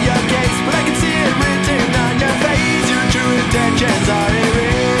state your case, but I can see it written on your face. Your true intentions are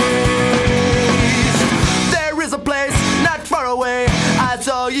erased. There is a place not far away. I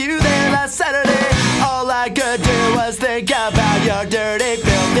saw you there last Saturday. All I could do was think about your dirty,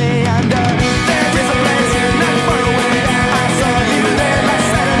 filthy under. There is a place not far away. I saw you there last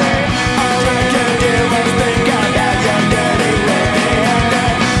Saturday. All I could do was think about your dirty, filthy under.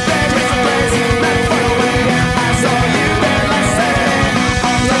 There is a place not far away. I saw you there last Saturday.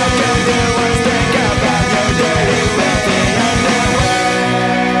 All I could do was think about your dirty, filthy underwear.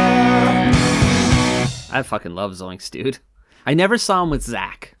 I fucking love Zoinks, dude. I never saw him with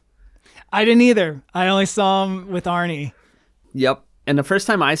Zach. I didn't either. I only saw him with Arnie. Yep. And the first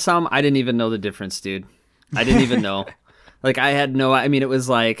time I saw him, I didn't even know the difference, dude. I didn't even know. Like, it was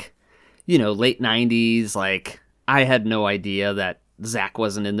like, late 90s. Like, I had no idea that Zach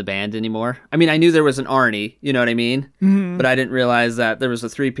wasn't in the band anymore. I mean, I knew there was an Arnie, you know what I mean? Mm-hmm. But I didn't realize that there was a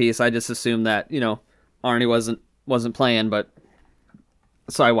three-piece. I just assumed that, Arnie wasn't playing. But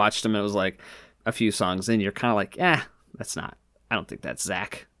so I watched him, and it was like a few songs in. You're kind of like, I don't think that's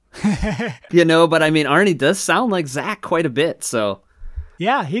Zach. But I mean, Arnie does sound like Zach quite a bit, so.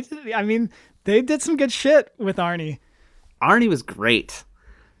 Yeah, they did some good shit with Arnie. Arnie was great.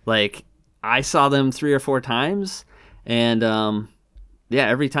 Like, I saw them 3 or 4 times, and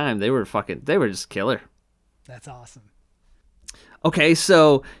every time they were just killer. That's awesome. Okay,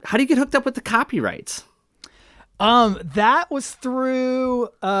 so how do you get hooked up with the copyrights? That was through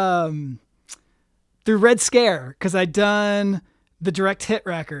Red Scare, because I'd done the direct hit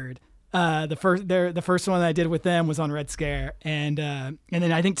record. The first one that I did with them was on Red Scare, and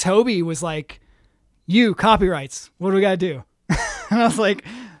then I think Toby was like, "You copyrights, what do we gotta do?" And I was like,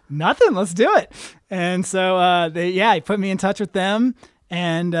 "Nothing, let's do it." And so he put me in touch with them,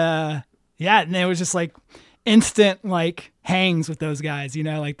 and and it was just like instant like hangs with those guys,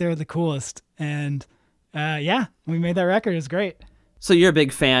 like they're the coolest, and we made that record. It was great. So you're a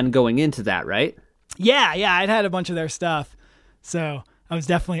big fan going into that, right? Yeah, I'd had a bunch of their stuff, so I was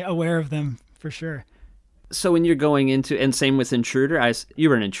definitely aware of them for sure. So when you're going into, and same with Intruder, you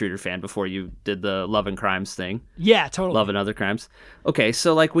were an Intruder fan before you did the Love and Crimes thing. Yeah, totally. Love and Other Crimes. Okay,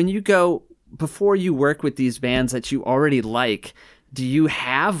 so like when you go, before you work with these bands that you already like, do you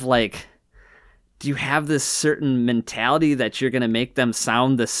have this certain mentality that you're going to make them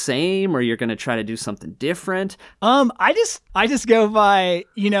sound the same, or you're going to try to do something different? I just go by,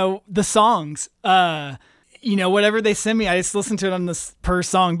 the songs. Whatever they send me, I just listen to it on this per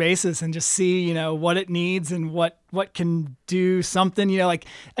song basis and just see, what it needs and what can do something. Like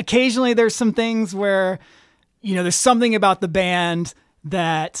occasionally there's some things where, there's something about the band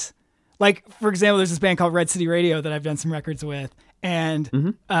that, like, for example, there's this band called Red City Radio that I've done some records with.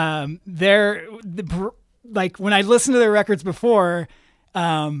 And they're like, when I listened to their records before,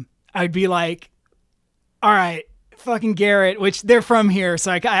 I'd be like, all right, fucking Garrett, which they're from here,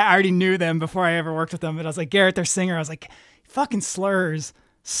 so I already knew them before I ever worked with them, but I was like, Garrett, their singer, I was like, he fucking slurs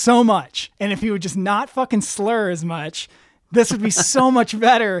so much, and if he would just not fucking slur as much, this would be so much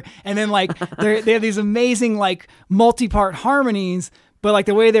better. And then like they have these amazing like multi-part harmonies, but like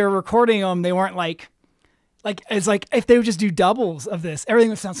the way they were recording them, they weren't like it's like if they would just do doubles of this, everything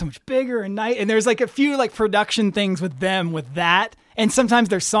would sound so much bigger and nice. And there's like a few like production things with them with that. And sometimes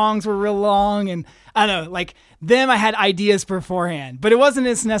their songs were real long, and I don't know, like them, I had ideas beforehand, but it wasn't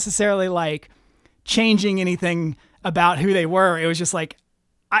as necessarily like changing anything about who they were. It was just like,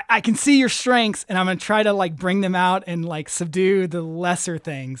 I can see your strengths, and I'm going to try to like bring them out and like subdue the lesser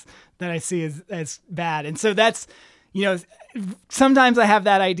things that I see as bad. And so that's, sometimes I have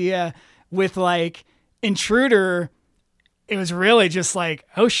that idea with like Intruder. It was really just like,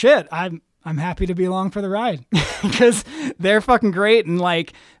 oh shit, I'm happy to be along for the ride because they're fucking great. And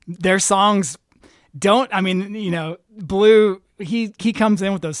like their songs Blue, he comes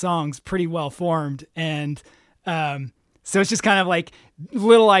in with those songs pretty well formed. And, so it's just kind of like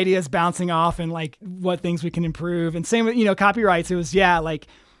little ideas bouncing off and like what things we can improve. And same with, copyrights. It was,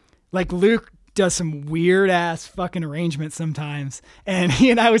 like Luke does some weird ass fucking arrangements sometimes. And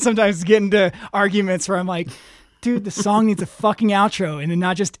he and I would sometimes get into arguments where I'm like, dude, the song needs a fucking outro and then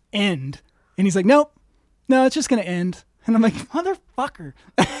not just end. And he's like, nope, no, it's just going to end. And I'm like, motherfucker.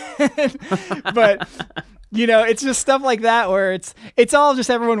 But, it's just stuff like that where it's all just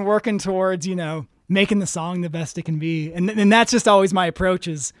everyone working towards, making the song the best it can be. And that's just always my approach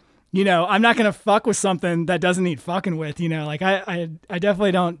is, I'm not going to fuck with something that doesn't need fucking with, like I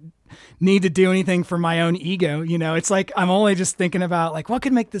definitely don't need to do anything for my own ego. It's like, I'm only just thinking about like, what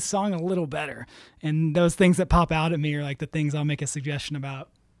could make this song a little better? And those things that pop out at me are like the things I'll make a suggestion about.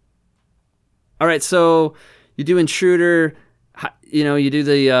 All right. So you do Intruder, you do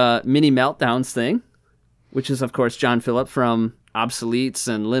the mini meltdowns thing, which is of course John Phillip from Obsoletes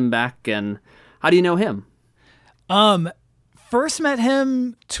and Limbeck. And how do you know him? First met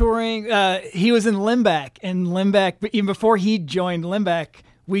him touring. He was in Limbeck, but even before he joined Limbeck,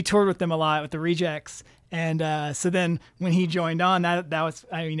 we toured with them a lot with the Rejects. And so then when he joined on, that was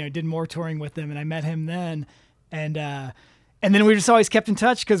I did more touring with them, and I met him then. And then we just always kept in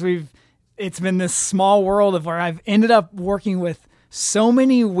touch because it's been this small world of where I've ended up working with so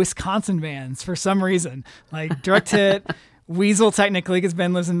many Wisconsin bands for some reason, like Direct Hit, Weasel technically because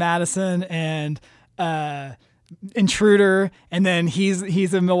Ben lives in Madison, and Intruder, and then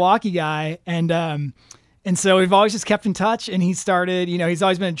he's a Milwaukee guy, and so we've always just kept in touch. And he started, he's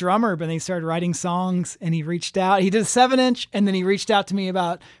always been a drummer, but then he started writing songs, and he reached out. He did a 7-inch, and then he reached out to me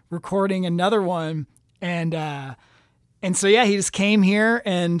about recording another one, and so he just came here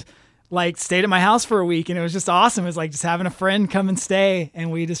and like stayed at my house for a week, and it was just awesome. It was like just having a friend come and stay, and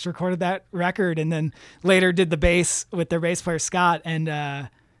we just recorded that record, and then later did the bass with their bass player Scott, and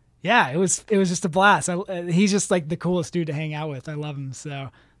it was just a blast. He's just like the coolest dude to hang out with. I love him. So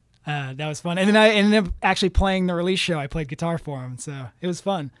that was fun. And then I ended up actually playing the release show. I played guitar for him. So it was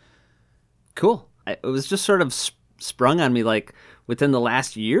fun. Cool. It was just sort of sprung on me like within the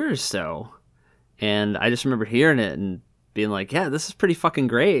last year or so. And I just remember hearing it and being like, yeah, this is pretty fucking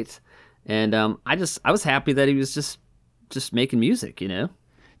great. And I was happy that he was just making music,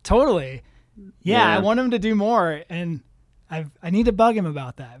 Totally. Yeah. I want him to do more. And I need to bug him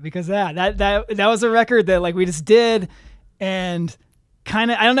about that because that was a record that like we just did, and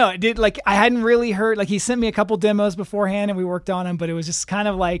kind of, I don't know, it did, like, I hadn't really heard, like, he sent me a couple demos beforehand and we worked on them, but it was just kind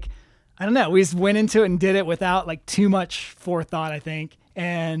of like, I don't know, we just went into it and did it without like too much forethought, I think.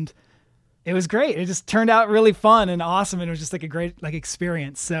 And it was great. It just turned out really fun and awesome. And it was just like a great like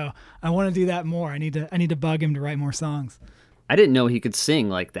experience. So I want to do that more. I need to bug him to write more songs. I didn't know he could sing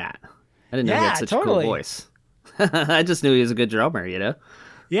like that. I didn't know he had such a cool voice. I just knew he was a good drummer, you know?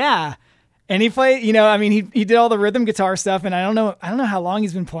 Yeah. And he played, you know, I mean, he did all the rhythm guitar stuff, and I don't know how long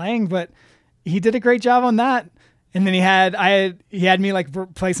he's been playing, but he did a great job on that. And then he had me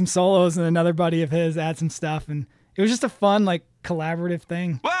like play some solos, and another buddy of his add some stuff, and it was just a fun like collaborative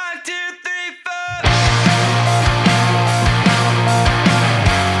thing. 1, 2, 3, 4.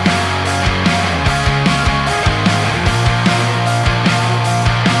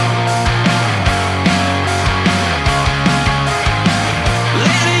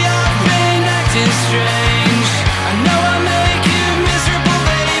 Lately I've been acting strange. I know I make you miserable,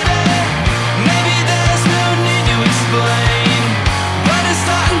 baby. Maybe there's no need to explain, but it's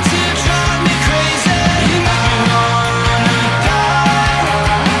starting to drive me crazy. You make me wanna die,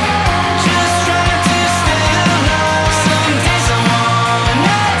 just trying to stay alive. Some days I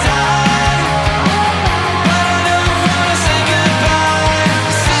wanna die, but I don't wanna say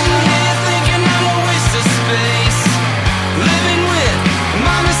goodbye. Sitting here thinking I'm a waste of space, living with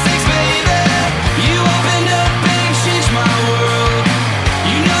my mistakes, baby. You opened up and changed my world.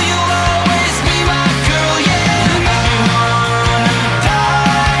 You know you'll always be my girl, yeah. You make me wanna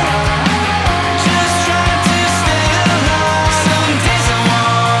die, just trying to stay alive. Some days I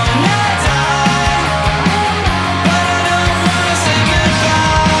wanna die, but I don't wanna say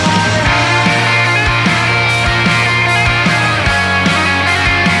goodbye.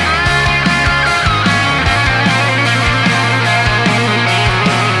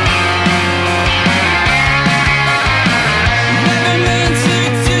 Never meant to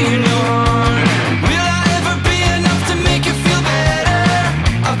do you no harm. Will I ever be enough to make you feel better?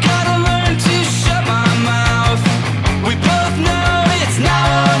 I've gotta learn to shut my mouth. We both know it's now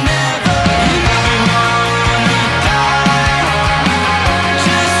or never. You make me wanna die,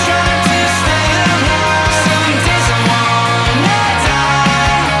 just trying to stay alive. Some days I wanna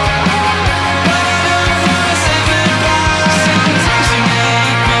die, but I don't wanna say goodbye. Sometimes you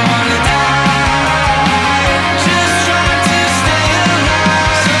make me wanna die, just trying to stay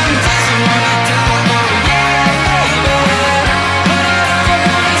alive. Some days I wanna die, oh yeah, but I don't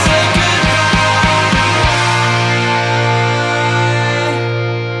wanna say goodbye.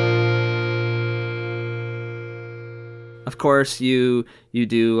 Of course, you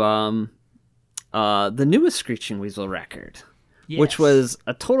do the newest Screeching Weasel record, which Yes. was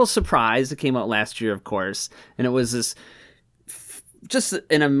a total surprise. It came out last year, of course, and it was this just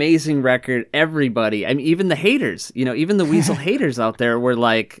an amazing record. Everybody, I mean, even the haters, you know, even the Weasel haters out there were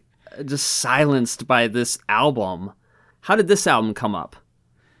like just silenced by this album. How did this album come up?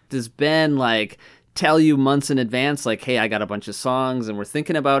 Does Ben like tell you months in advance, like, hey, I got a bunch of songs and we're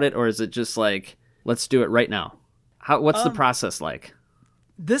thinking about it? Or is it just like, let's do it right now? What's the process like?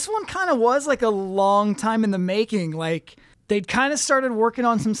 This one kind of was like a long time in the making. Like they'd kind of started working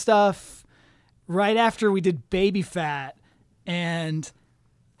on some stuff right after we did Baby Fat, and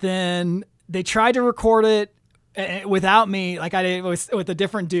then they tried to record it without me, like I did with a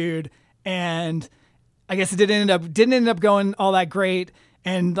different dude, and I guess it didn't end up going all that great.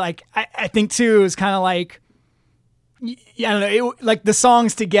 And like I think too, it was kind of like, yeah, I don't know, like the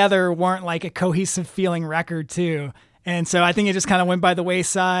songs together weren't like a cohesive feeling record too. And so I think it just kind of went by the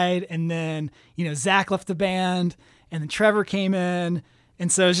wayside. And then, you know, Zach left the band, and then Trevor came in.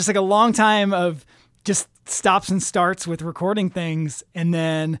 And so it was just like a long time of just stops and starts with recording things. And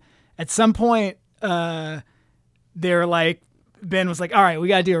then at some point, they're like, Ben was like, all right, we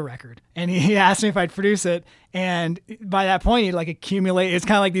got to do a record. And he asked me if I'd produce it. And by that point, he'd like accumulate. It's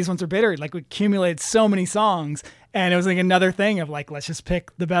kind of like These Ones Are Bitter. Like we accumulated so many songs. And it was like another thing of like, let's just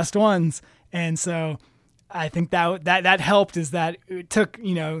pick the best ones. And so I think that helped, is that it took,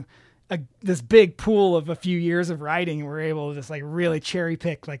 you know, this big pool of a few years of writing, and we're able to just like really cherry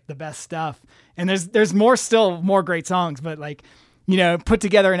pick like the best stuff. And there's still more great songs, but like, you know, put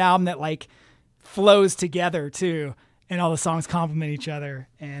together an album that like flows together too, and all the songs complement each other.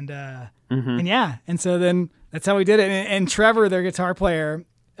 And and yeah, and so then that's how we did it. And Trevor, their guitar player,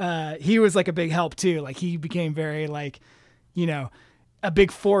 he was like a big help too. Like he became very like, you know, a big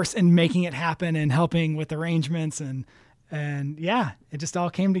force in making it happen and helping with arrangements, and yeah, it just all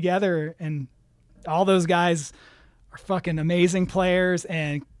came together. And all those guys are fucking amazing players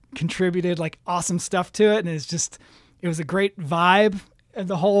and contributed like awesome stuff to it. And it was a great vibe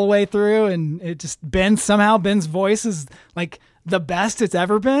the whole way through. And it just, Ben's voice is like the best it's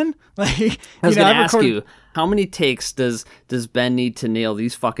ever been. Like, I was going to ask you, how many takes does Ben need to nail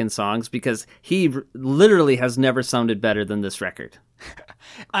these fucking songs? Because he literally has never sounded better than this record.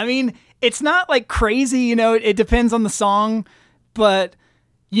 I mean, it's not like crazy, you know, it depends on the song, but,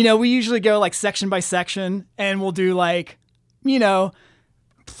 you know, we usually go like section by section and we'll do like, you know,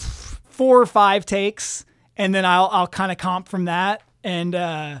 4 or 5 takes, and then I'll kind of comp from that. And,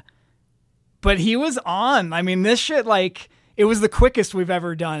 but he was on. I mean, this shit, like, it was the quickest we've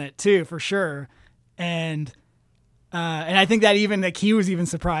ever done it too, for sure. And I think that even like he was even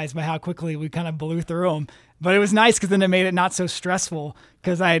surprised by how quickly we kind of blew through them. But it was nice because then it made it not so stressful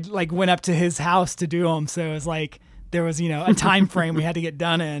because I like went up to his house to do them. So it was like there was, you know, a time frame we had to get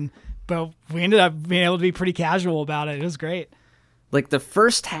done in. But we ended up being able to be pretty casual about it. It was great. Like the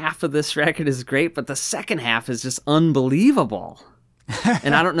first half of this record is great, but the second half is just unbelievable.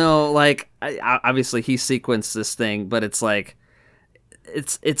 And I don't know, like, obviously he sequenced this thing, but it's like,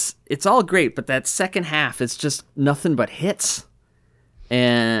 it's all great, but that second half is just nothing but hits.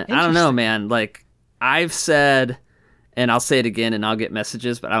 And I don't know, man, like I've said, and I'll say it again and I'll get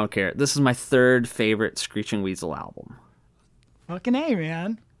messages, but I don't care. This is my 3rd favorite Screeching Weasel album. Fucking A,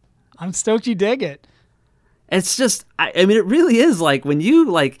 man. I'm stoked you dig it. It's just, I mean, it really is like when you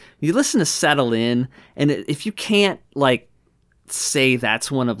listen to Settle In, and if you can't like say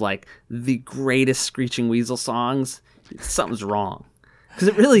that's one of like the greatest Screeching Weasel songs, something's wrong. Because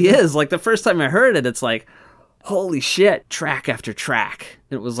it really is. Like the first time I heard it, it's like, holy shit, track after track.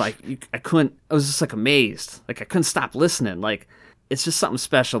 And it was like, I was just like amazed. Like I couldn't stop listening. Like it's just something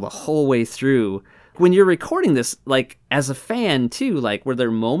special the whole way through. When you're recording this, like as a fan too, like were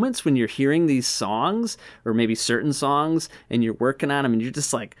there moments when you're hearing these songs or maybe certain songs and you're working on them and you're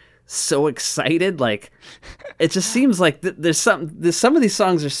just like so excited? Like it just seems like there's some of these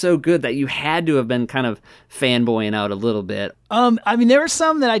songs are so good that you had to have been kind of fanboying out a little bit. I mean, there were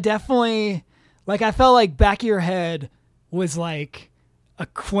some that I definitely like. I felt like Back of Your Head was like a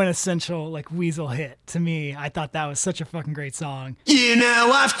quintessential like Weasel hit to me. I thought that was such a fucking great song. You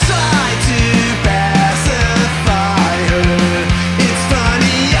know I've tried to pacify her. It's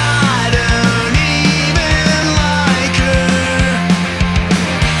funny, I don't even like her.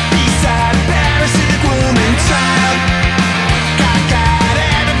 Beside a parasitic woman child, cockeyed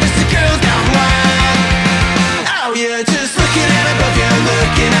and Mr. Girls Gone Wild. Oh, you're just looking at above, you're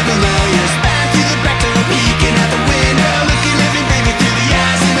looking at below, you're spat through the back door, peeking out the window, looking at me, baby, through the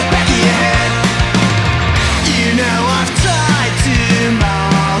eyes in the back of your head. You know I've tried to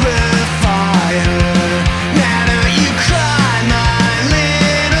mollify her. Now don't you cry, my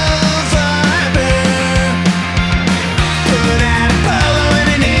little viper. Put out a polo and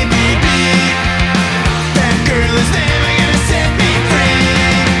an ABB. That girl is never gonna set me free.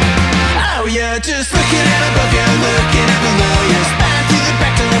 Oh, you're just looking at above, you're looking at below, you're spying through the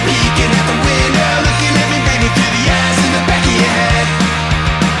back door, peeking out the window, looking at me, baby, through the eyes in the back of your head.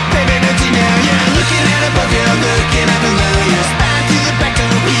 Baby, don't you know you're looking at above, you're looking at below, you're spying through the back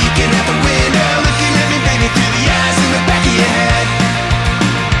door, peeking out the window, looking at me, baby, through the eyes in the back of your head.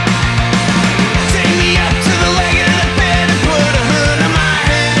 Take me up to the leg of the bed and put a hood on my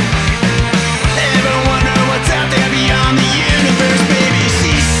head. Ever wonder what's out there beyond the universe, baby?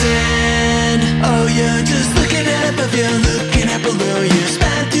 She said, oh, you're just looking at above, you're looking at below, you're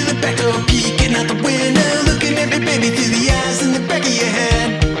spying through the back door, peeking out the window, looking at me, baby, through the eyes in the back of your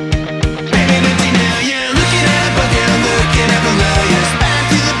head. Baby, don't you know you're looking at above, you're looking at below, you're spying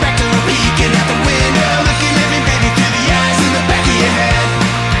through the back door, peeking out the window, looking at me, baby, through the eyes in the back of your head.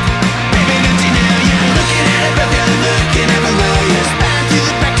 Baby, don't you know you're looking at above, you're looking at below, you're spying through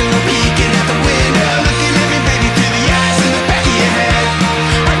the back door, peeking out the window, looking at me, baby, through the eyes in the back of your head.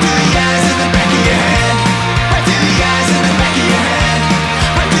 Right through the eyes in the back of your head. Right through the eyes in the back of your head.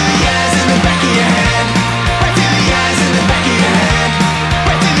 Right through the eyes in the back of your head. Right through the eyes in the back of your head.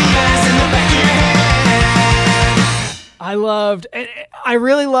 Right through the eyes in the back of your head. I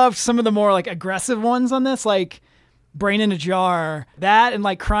really loved some of the more like aggressive ones on this, like Brain in a Jar, that and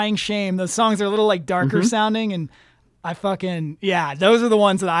like Crying Shame. Those songs are a little like darker sounding, and I fucking, yeah, those are the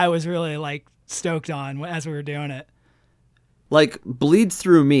ones that I was really like stoked on as we were doing it. Like Bleed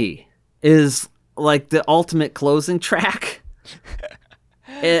Through Me is like the ultimate closing track.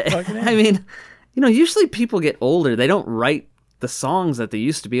 I mean, you know, usually people get older, they don't write the songs that they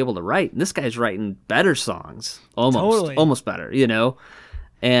used to be able to write. And this guy's writing better songs, almost better, you know?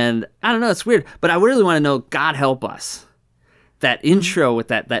 And I don't know, it's weird, but I really want to know, God Help Us, that intro with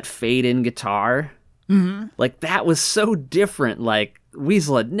that fade in guitar, like that was so different. Like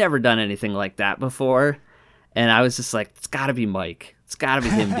Weasel had never done anything like that before. And I was just like, it's gotta be Mike. It's got to be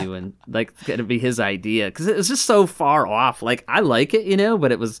him doing, like, it's got to be his idea, because it was just so far off. Like, I like it,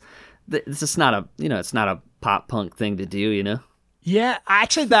 but it's just not a, it's not a pop punk thing to do, Yeah,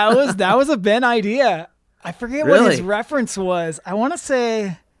 actually, that was a Ben idea. I forget what his reference was. I want to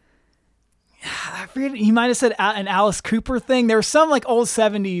say, I forget, he might have said an Alice Cooper thing. There was some like old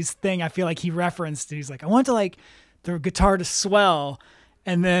 70s thing I feel like he referenced. He's like, I want to like the guitar to swell.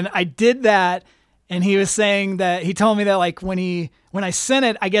 And then I did that. And he was saying that he told me that like when I sent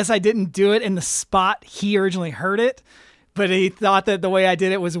it, I guess I didn't do it in the spot he originally heard it, but he thought that the way I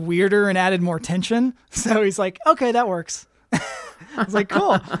did it was weirder and added more tension. So he's like, okay, that works. I was like,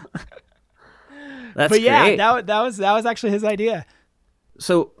 cool. That's but yeah, great. that was actually his idea.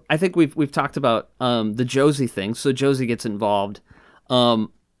 So I think we've talked about the Josie thing. So Josie gets involved. How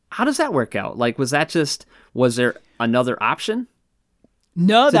does that work out? Like, was there another option?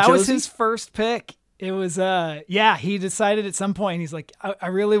 No, that was Josie? his first pick. It was, he decided at some point, he's like, I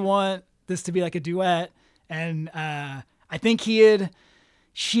really want this to be like a duet. And I think she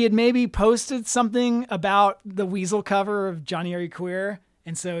had maybe posted something about the Weasel cover of Johnny Are You Queer?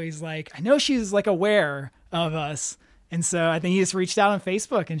 And so he's like, I know she's like aware of us. And so I think he just reached out on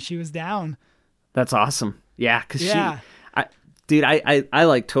Facebook and she was down. That's awesome. Yeah. Cause I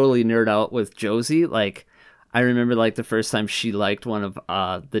like totally nerd out with Josie. Like, I remember like the first time she liked one of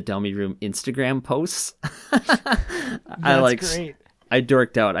the Dummy Room Instagram posts. That's great. I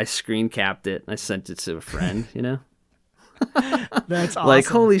dorked out. I screen capped it and I sent it to a friend, That's awesome. Like,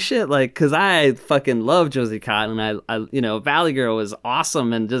 holy shit. Like, cause I fucking love Josie Cotton. I Valley Girl was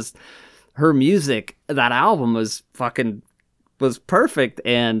awesome. And just her music, that album was perfect.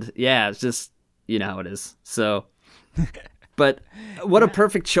 And yeah, it's just, how it is. So, but what a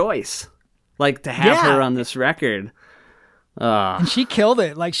perfect choice. Like, to have her on this record. And she killed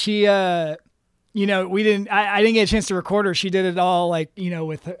it. Like, she, I didn't get a chance to record her. She did it all, like,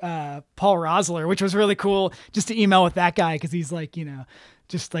 with Paul Rosler, which was really cool just to email with that guy because he's, like,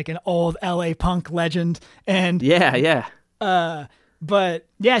 just like an old LA punk legend. And yeah. But,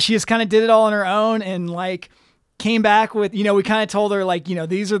 yeah, she just kind of did it all on her own and, like, came back with, we kind of told her, like,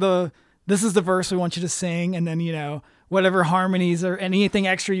 this is the verse we want you to sing. And then, whatever harmonies or anything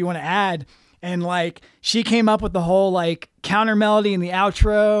extra you want to add. And like, she came up with the whole like counter melody in the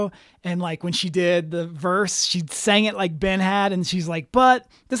outro. And like when she did the verse, she sang it like Ben had. And she's like, but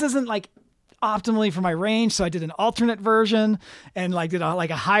this isn't like optimally for my range. So I did an alternate version and like did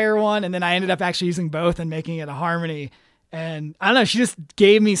a higher one. And then I ended up actually using both and making it a harmony. And I don't know, she just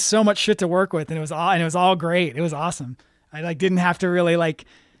gave me so much shit to work with. And it was all great. It was awesome. I like didn't have to really like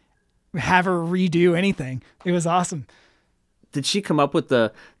have her redo anything. It was awesome. Did she come up with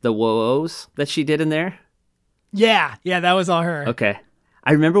the whoa-ohs that she did in there? Yeah, that was all her. Okay.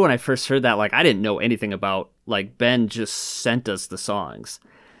 I remember when I first heard that, like, I didn't know anything about, like, Ben just sent us the songs.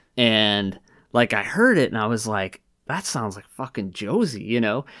 And, like, I heard it and I was like, that sounds like fucking Josie,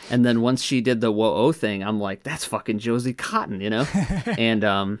 And then once she did the whoa-oh thing, I'm like, that's fucking Josie Cotton,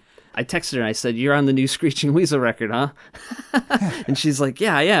 And I texted her and I said, you're on the new Screeching Weasel record, huh? And she's like,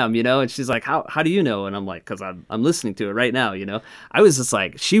 yeah, I am, And she's like, how do you know? And I'm like, because I'm listening to it right now, I was just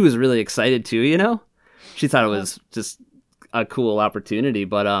like, she was really excited too, She thought it was just a cool opportunity.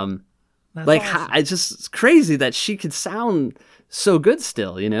 But That's like, awesome. it's crazy that she could sound so good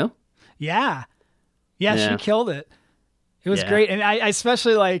still, Yeah, she killed it. It was great. And I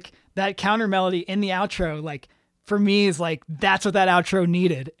especially like that counter melody in the outro, like, for me is like, that's what that outro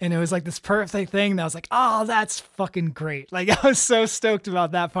needed. And it was like this perfect thing that I was like, oh, that's fucking great. Like I was so stoked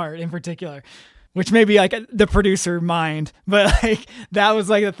about that part in particular, which may be like the producer mind, but like, that was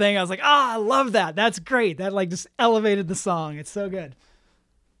like the thing. I was like, I love that. That's great. That like just elevated the song. It's so good.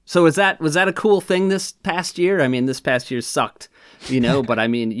 So was that a cool thing this past year? I mean, this past year sucked, but I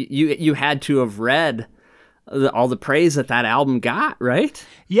mean, you had to have read all the praise that album got, right?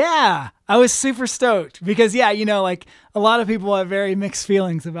 Yeah, I was super stoked because, like a lot of people have very mixed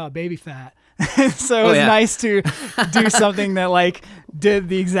feelings about Baby Fat. So it was nice to do something that like did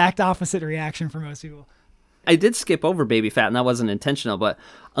the exact opposite reaction for most people. I did skip over Baby Fat and that wasn't intentional, but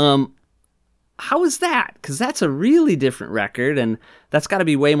how was that? Because that's a really different record and that's got to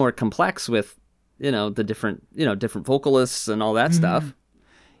be way more complex with, the different vocalists and all that stuff.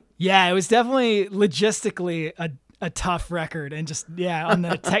 Yeah, it was definitely logistically a tough record and just, on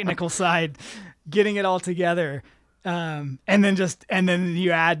the technical side, getting it all together. And then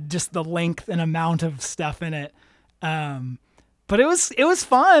you add just the length and amount of stuff in it. But it was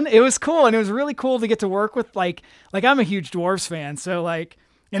fun. It was cool. And it was really cool to get to work with like I'm a huge Dwarves fan. So like,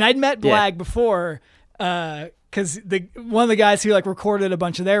 and I'd met Blag before, cause one of the guys who like recorded a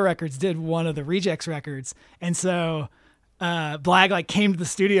bunch of their records did one of the Rejects records. And so, Blag like came to the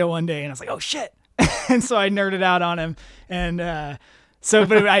studio one day, and I was like, oh shit. And so I nerded out on him, and to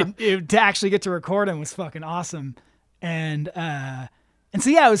actually get to record him was fucking awesome. And so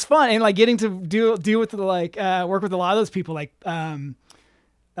yeah, it was fun, and like getting to do with the, like work with a lot of those people, like Paul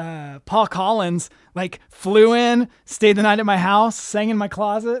Collins, like flew in, stayed the night at my house, sang in my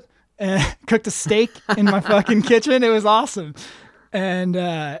closet, and cooked a steak in my fucking kitchen. It was awesome. And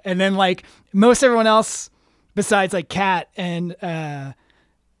then like most everyone else besides like Kat and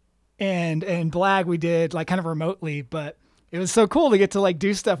Blag, we did like kind of remotely, but it was so cool to get to like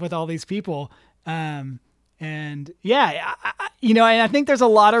do stuff with all these people. And yeah, and I think there's a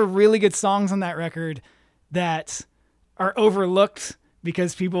lot of really good songs on that record that are overlooked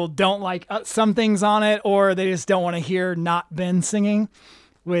because people don't like some things on it, or they just don't want to hear not Ben singing,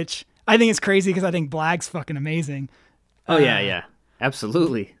 which I think is crazy because I think Blag's fucking amazing. Oh yeah,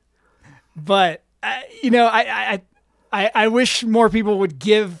 absolutely. But I wish more people would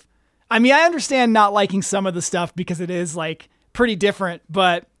give. I mean, I understand not liking some of the stuff because it is like pretty different,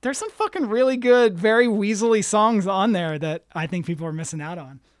 but there's some fucking really good, very weaselly songs on there that I think people are missing out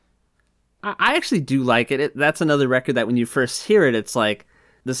on. I actually do like it. That's another record that when you first hear it, it's like,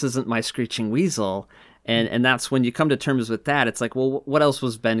 this isn't my Screeching Weasel. And that's when you come to terms with that. It's like, well, what else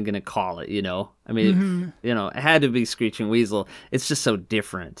was Ben going to call it? I mean, it had to be Screeching Weasel. It's just so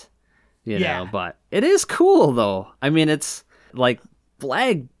different, you know, but it is cool though. I mean, it's like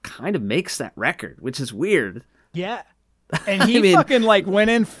Blag kind of makes that record, which is weird. Yeah. And he fucking like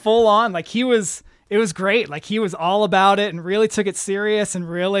went in full on, like it was great. Like he was all about it and really took it serious and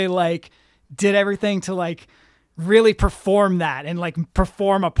really like did everything to like really perform that and like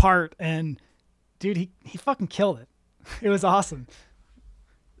perform a part. And dude, he fucking killed it. It was awesome.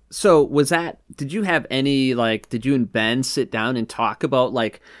 So did you have any, like, did you and Ben sit down and talk about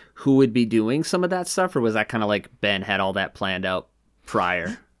like who would be doing some of that stuff? Or was that kind of like Ben had all that planned out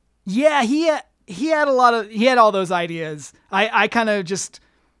prior? Yeah, he had all those ideas. I kind of just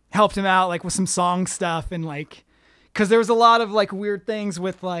helped him out like with some song stuff and like, cause there was a lot of like weird things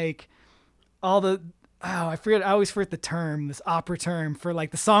with like all the, I always forget the term, this opera term for like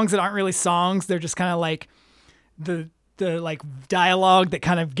the songs that aren't really songs. They're just kind of like the like dialogue that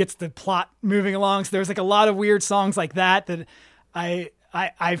kind of gets the plot moving along. So there's like a lot of weird songs like that I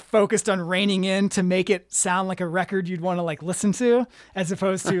focused on reining in to make it sound like a record you'd want to like listen to, as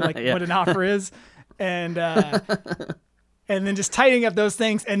opposed to like what an opera is. And then just tightening up those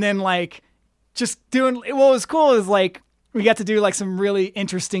things. And then like just doing, what was cool is like, we got to do like some really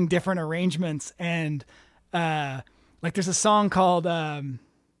interesting different arrangements. And like there's a song called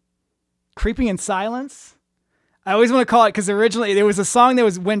Creeping in Silence. I always want to call it, because originally there was a song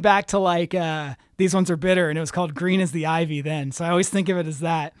that went back to like These Ones Are Bitter, and it was called Green as the Ivy then. So I always think of it as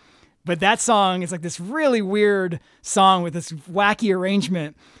that. But that song is like this really weird song with this wacky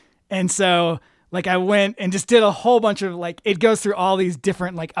arrangement. And so like I went and just did a whole bunch of like, it goes through all these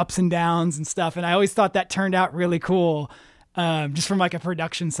different like ups and downs and stuff. And I always thought that turned out really cool, just from like a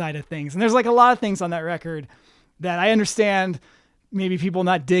production side of things. And there's like a lot of things on that record that I understand maybe people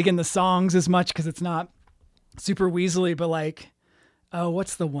not digging the songs as much because it's not super weaselly, but like,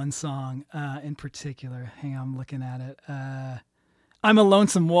 what's the one song in particular? Hang on, I'm looking at it. I'm a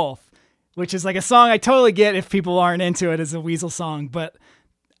Lonesome Wolf, which is like a song I totally get if people aren't into it as a Weasel song, but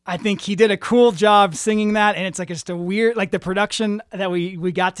I think he did a cool job singing that. And it's like just a weird, like the production that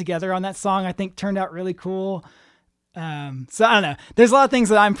we got together on that song, I think turned out really cool. So I don't know. There's a lot of things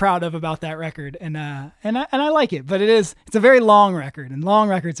that I'm proud of about that record, and I like it, but it's a very long record, and long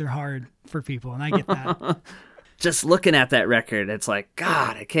records are hard for people, and I get that. Just looking at that record, it's like,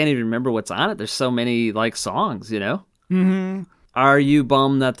 God, I can't even remember what's on it. There's so many like songs, you know? Mm-hmm. Are you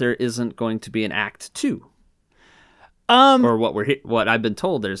bummed that there isn't going to be an Act 2? Or what I've been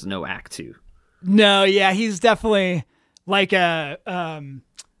told, there's no Act 2. No, yeah, he's definitely like a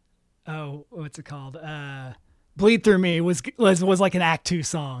what's it called? Bleed Through Me was like an Act 2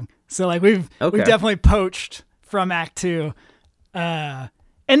 song. So like we've definitely poached from Act 2.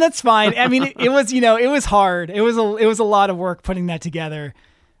 And that's fine. I mean, it was, it was hard. It was a lot of work putting that together.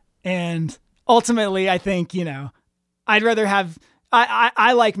 And ultimately, I think, I'd rather have,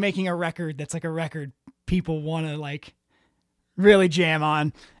 I like making a record that's like a record people want to like really jam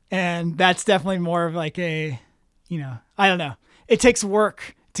on. And that's definitely more of like a, I don't know. It takes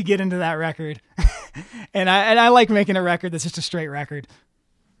work to get into that record. and I like making a record that's just a straight record.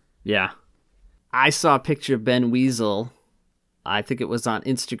 Yeah. I saw a picture of Ben Weasel, I think it was on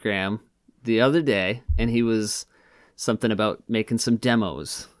Instagram the other day, and he was something about making some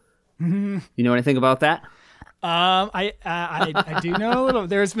demos. Mm-hmm. You know anything about that? I do know a little.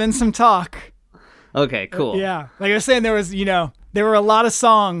 There's been some talk. Okay, cool. Yeah. Like I was saying, there were a lot of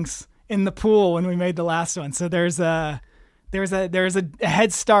songs in the pool when we made the last one. So there's a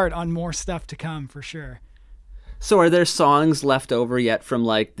head start on more stuff to come for sure. So are there songs left over yet from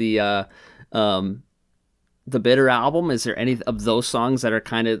like the Bitter album? Is there any of those songs that are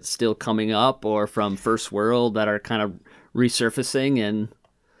kind of still coming up, or from First World that are kind of resurfacing? And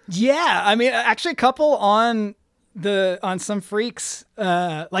yeah, I mean, actually a couple on Some Freaks,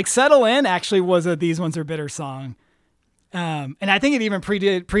 like Settle In actually was a These Ones Are Bitter song. And I think it even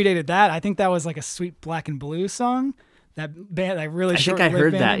predated that. I think that was like a Sweet Black and Blue song. That band, like really short. I think I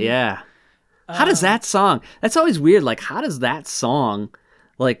heard that. Yeah. How does that song? That's always weird. Like, how does that song,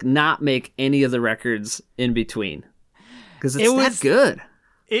 like, not make any of the records in between? Because it's that good.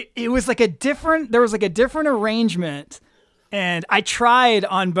 It was like there was like a different arrangement, and I tried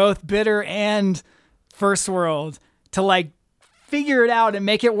on both Bitter and First World to like figure it out and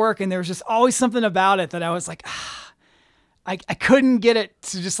make it work, and there was just always something about it that I was like, I couldn't get it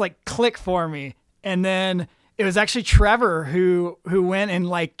to just like click for me. And then it was actually Trevor who went and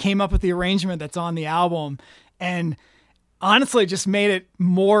like came up with the arrangement that's on the album, and honestly just made it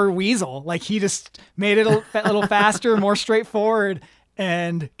more Weasel. Like he just made it a little faster, more straightforward.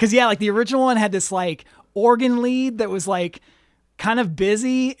 And cause yeah, like the original one had this like organ lead that was like kind of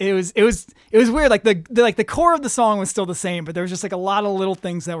busy. It was weird. Like the core of the song was still the same, but there was just like a lot of little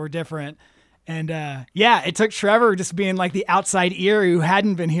things that were different. And yeah, it took Trevor just being like the outside ear who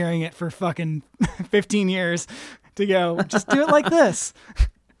hadn't been hearing it for fucking 15 years to go, just do it like this.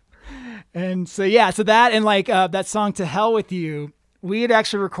 And so, yeah, so that and like that song To Hell With You, we had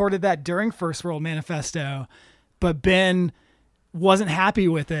actually recorded that during First World Manifesto, but Ben wasn't happy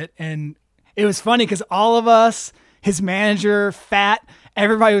with it. And it was funny because all of us, his manager, Fat,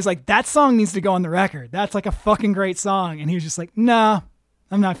 everybody was like, that song needs to go on the record. That's like a fucking great song. And he was just like, no,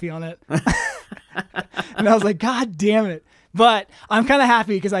 I'm not feeling it. And I was like, God damn it. But I'm kind of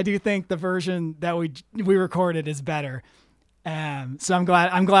happy because I do think the version that we recorded is better. So I'm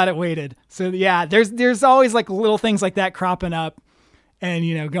glad it waited. So yeah, there's always like little things like that cropping up,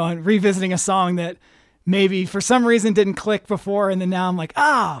 and revisiting a song that maybe for some reason didn't click before, and then now I'm like,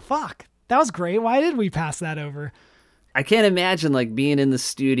 fuck, that was great. Why did we pass that over? I can't imagine like being in the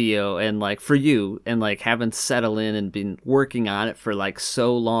studio and like for you and like having settled in and been working on it for like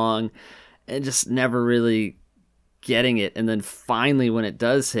so long and just never really getting it. And then finally when it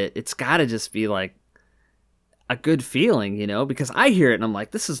does hit, it's got to just be like a good feeling, because I hear it and I'm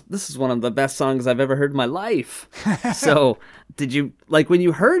like, this is one of the best songs I've ever heard in my life. So did you, like, when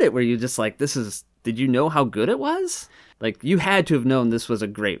you heard it, were you just like, did you know how good it was? Like, you had to have known this was a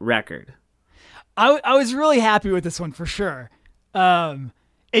great record. I was really happy with this one for sure.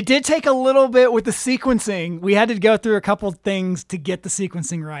 It did take a little bit with the sequencing. We had to go through a couple things to get the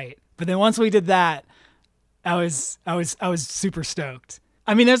sequencing right. But then once we did that, I was super stoked.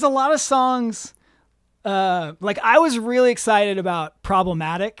 I mean, there's a lot of songs. Like I was really excited about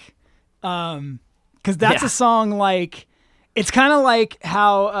Problematic. Cause that's a song like, it's kind of like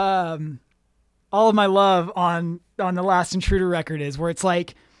how, All of My Love on the last Intruder record is, where it's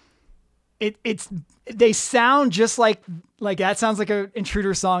like, they sound just like that sounds like an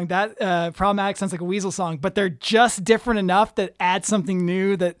Intruder song, that Problematic sounds like a Weasel song, but they're just different enough that add something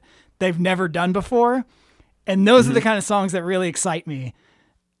new that they've never done before. And those are the kind of songs that really excite me.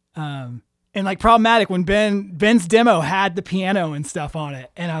 And like Problematic, when Ben's demo had the piano and stuff on it,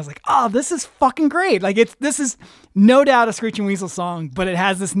 and I was like, oh, this is fucking great. Like this is no doubt a Screeching Weasel song, but it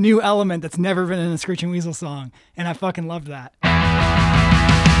has this new element that's never been in a Screeching Weasel song. And I fucking loved that.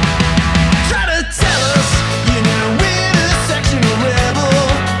 Try to tell us, we're a sectional rebel.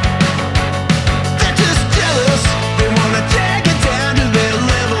 They're just jealous, they wanna take it down to their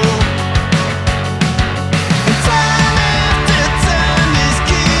level. And time after time, this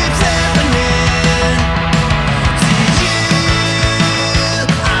keeps happening. To you,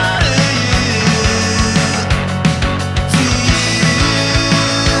 all of you. To you,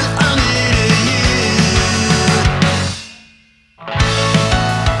 only to you.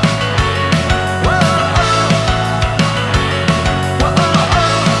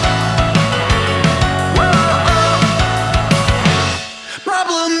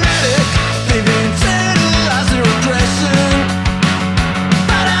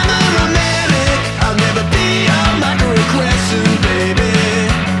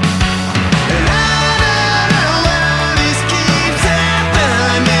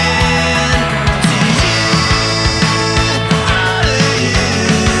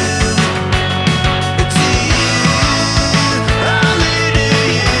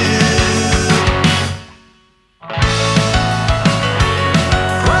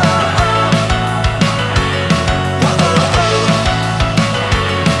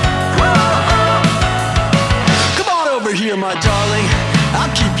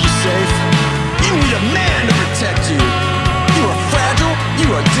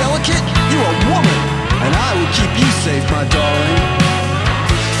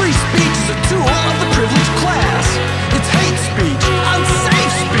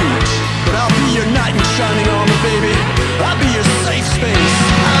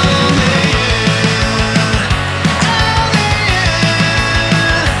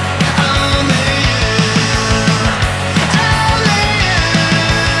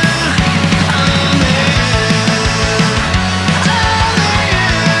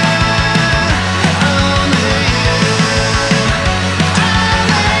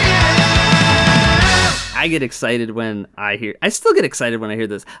 I get excited when I still get excited when I hear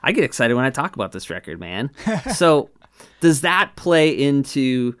this. I get excited when I talk about this record, man. So does that play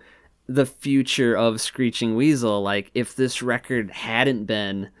into the future of Screeching Weasel? Like, if this record hadn't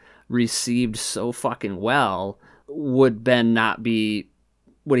been received so fucking well, would he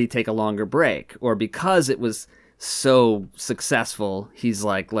take a longer break? Or because it was so successful, he's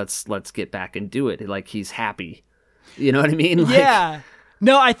like, let's get back and do it. Like, he's happy. You know what I mean? Like, yeah.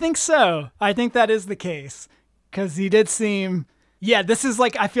 No, I think so. I think that is the case. Because he did seem... Yeah, this is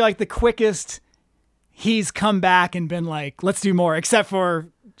like, I feel like the quickest he's come back and been like, let's do more, except for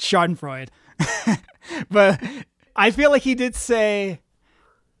Schadenfreude. But I feel like he did say...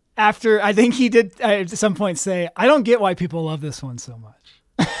 I think he did at some point say, I don't get why people love this one so much.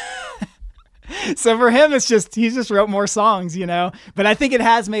 So for him, it's just, he just wrote more songs, you know, but I think it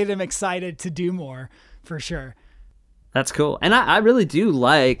has made him excited to do more for sure. That's cool. And I really do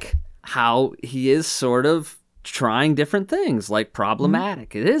like how he is sort of trying different things, like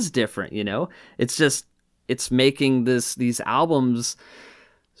Problematic. Mm-hmm. It is different, you know, it's just, it's making these albums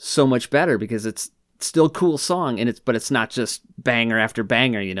so much better because it's still cool song but it's not just banger after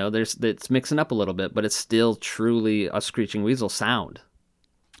banger, you know, it's mixing up a little bit, but it's still truly a Screeching Weasel sound.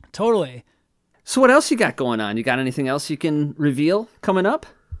 Totally. So what else you got going on? You got anything else you can reveal coming up?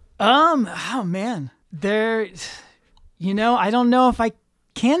 Oh man, you know, I don't know if I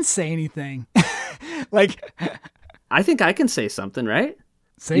can say anything. Like, I think I can say something, right?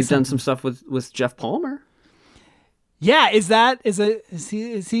 You've done some stuff with Jeff Palmer. Yeah, is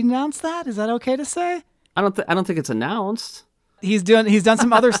he announced that? Is that okay to say? I don't think it's announced. He's done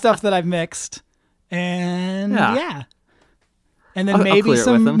some other stuff that I've mixed, and yeah. And then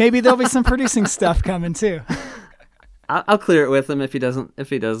maybe there'll be some producing stuff coming too. I'll clear it with him if he doesn't,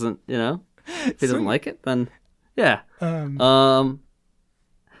 you know, if he doesn't like it, then yeah.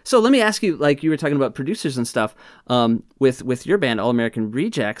 So let me ask you, like, you were talking about producers and stuff. With your band, All American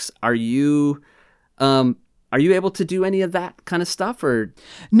Rejects, are you able to do any of that kind of stuff, or?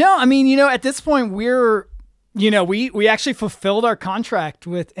 No, I mean, you know, at this point we actually fulfilled our contract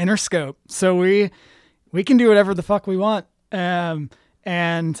with Interscope, so we can do whatever the fuck we want. I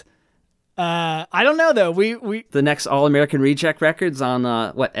don't know though. We the next All American Reject records on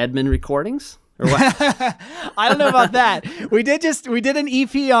Edmund Recordings or what? I don't know about that. We did an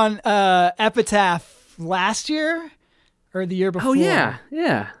EP on Epitaph last year or the year before. Oh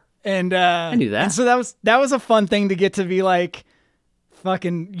yeah. And I knew that. And so that was a fun thing to get to be like,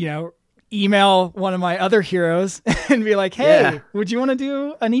 fucking, you know, email one of my other heroes and be like, hey, would you want to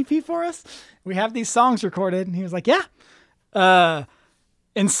do an EP for us? We have these songs recorded. And he was like, yeah.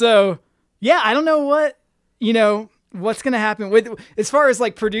 And so, yeah, I don't know what's going to happen with, as far as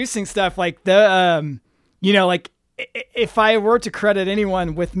like producing stuff, like like if I were to credit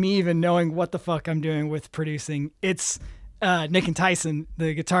anyone with me even knowing what the fuck I'm doing with producing, it's Nick and Tyson,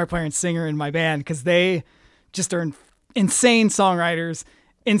 the guitar player and singer in my band, because they just are insane songwriters,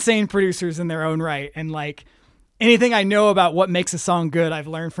 insane producers in their own right. And like anything I know about what makes a song good, I've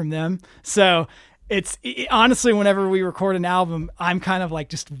learned from them. So honestly, whenever we record an album, I'm kind of like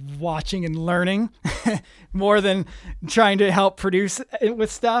just watching and learning more than trying to help produce it with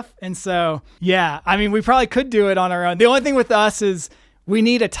stuff. And so, yeah, I mean, we probably could do it on our own. The only thing with us is we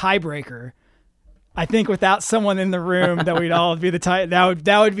need a tiebreaker. I think without someone in the room, that we'd all be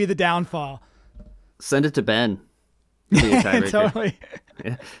that would be the downfall. Send it to Ben. Totally.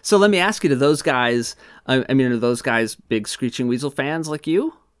 Yeah. So let me ask you: do those guys? I mean, are those guys big Screeching Weasel fans like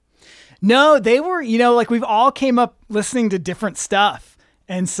you? No, they were. You know, like we've all came up listening to different stuff,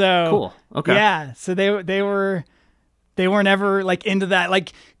 and so cool. Okay. Yeah. So they were never like into that.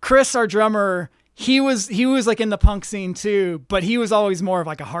 Like Chris, our drummer, he was like in the punk scene too, but he was always more of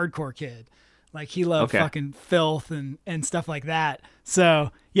like a hardcore kid. Like he loved fucking Filth and stuff like that.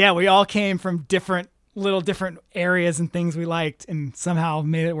 So yeah, we all came from different areas and things we liked and somehow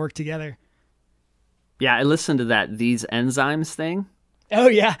made it work together. Yeah. I listened to that These Enzymes thing. Oh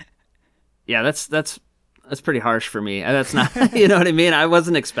yeah. Yeah. That's pretty harsh for me. That's not, you know what I mean? I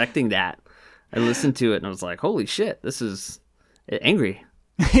wasn't expecting that. I listened to it and I was like, holy shit, this is angry.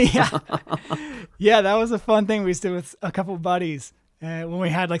 Yeah. Yeah. That was a fun thing we used to do with a couple of buddies. When we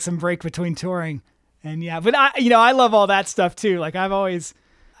had like some break between touring, and yeah, but I love all that stuff too. Like I've always,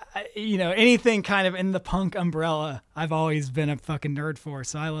 anything kind of in the punk umbrella, I've always been a fucking nerd for.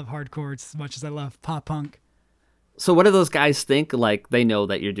 So I love hardcore as much as I love pop punk. So what do those guys think? Like they know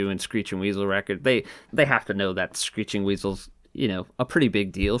that you're doing Screeching Weasel record. They have to know that Screeching Weasel's, a pretty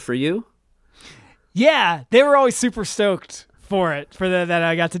big deal for you. Yeah, they were always super stoked for that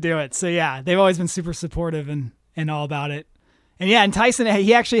I got to do it. So yeah, they've always been super supportive and all about it. And yeah, and Tyson,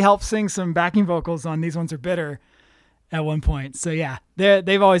 he actually helped sing some backing vocals on These Ones Are Bitter at one point. So yeah,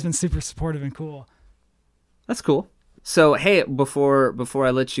 they've always been super supportive and cool. That's cool. So, hey, before I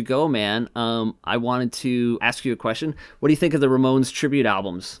let you go, man, I wanted to ask you a question. What do you think of the Ramones tribute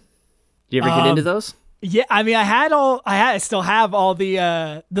albums? Do you ever get into those? Yeah, I mean, I still have all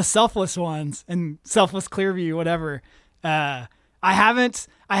the Selfless ones and Selfless Clearview, whatever. I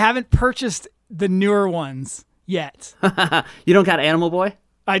haven't purchased the newer ones yet. You don't got Animal Boy?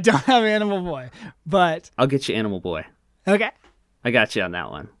 I don't have Animal Boy, but I'll get you Animal Boy. Okay. I got you on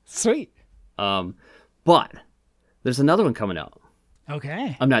that one. Sweet. But there's another one coming out.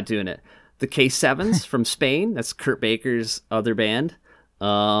 Okay. I'm not doing it. The K7s from Spain. That's Kurt Baker's other band.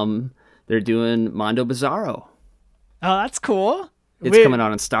 They're doing Mondo Bizarro. Oh, that's cool. It's coming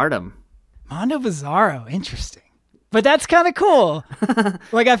out on Stardom. Mondo Bizarro. Interesting. But that's kind of cool.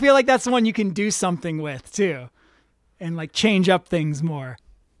 Like, I feel like that's the one you can do something with, too. And, like, change up things more.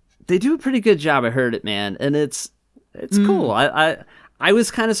 They do a pretty good job. I heard it, man. And it's cool. I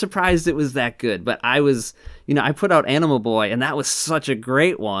was kind of surprised it was that good. But I was, I put out Animal Boy, and that was such a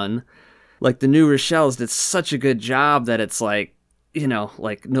great one. Like, the New Rochelle's did such a good job that it's like,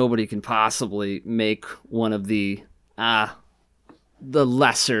 like nobody can possibly make one of the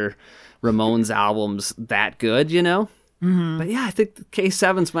lesser Ramones albums that good, Mm-hmm. But yeah, I think the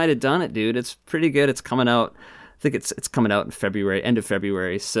K7s might have done it, dude. It's pretty good. It's coming out. I think it's coming out in February, end of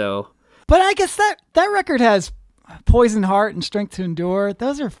February. So, but I guess that record has Poison Heart and Strength to Endure.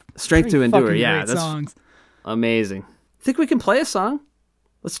 Those are Strength to Endure. Yeah, that's songs. Amazing. Think we can play a song?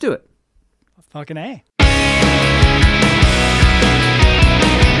 Let's do it. Fucking A.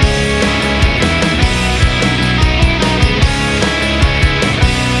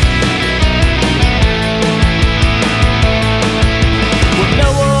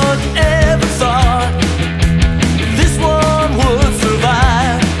 No one ever thought this one would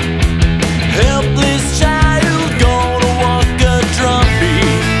survive. Helpless child gonna walk a drum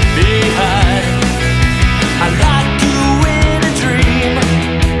beat behind. I like to win a dream.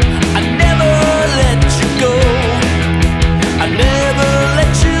 I never let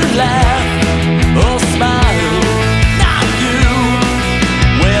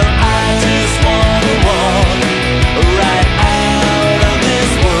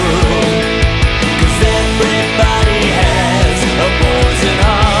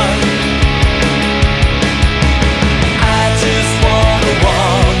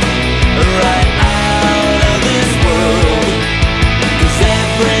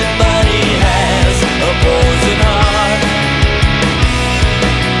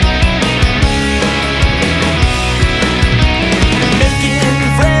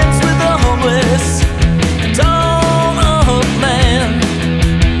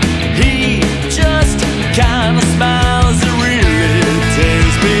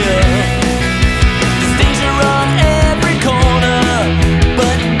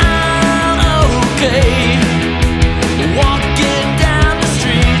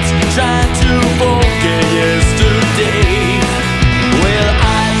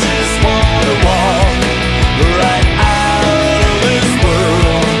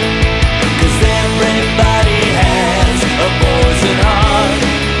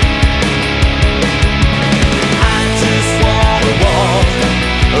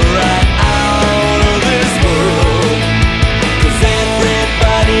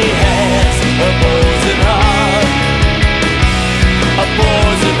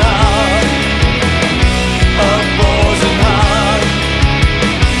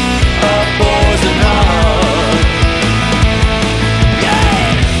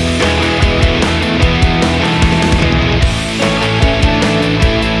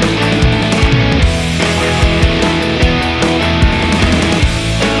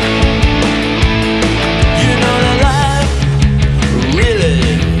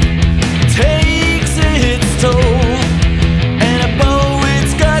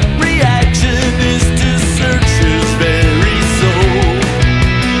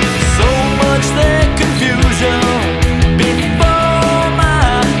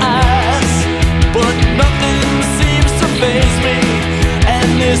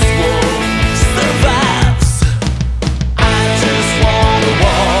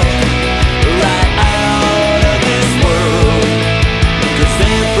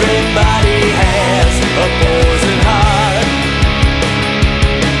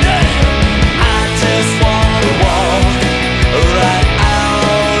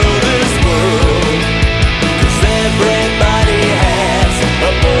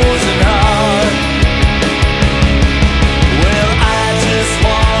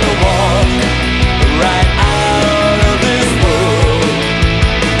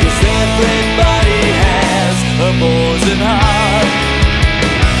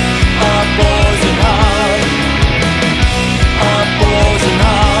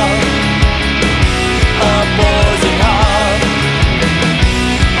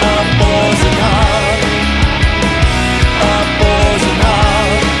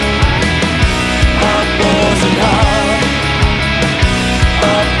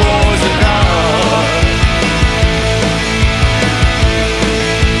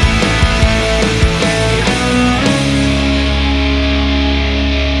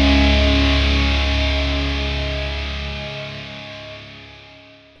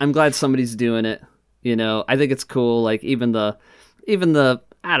I'm glad somebody's doing it. You know, I think it's cool. Like even the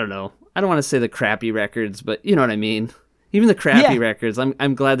I don't know. I don't want to say the crappy records, but you know what I mean. Even the crappy records,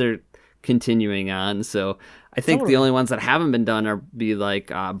 I'm glad they're continuing on. So I think the only ones that haven't been done are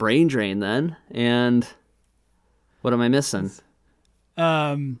like Brain Drain then, and what am I missing?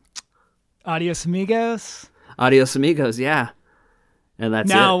 Adios Amigos. Adios Amigos, yeah. And that's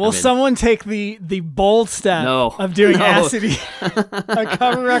now, it. will someone take the bold step of doing Acid, a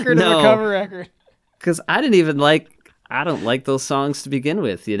cover record of a cover record? Because I don't like those songs to begin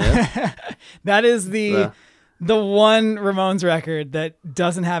with, you know? That is the one Ramones record that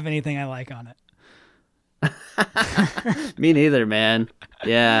doesn't have anything I like on it. Me neither, man.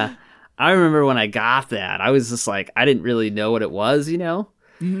 Yeah. I remember when I got that, I was just like, I didn't really know what it was, you know?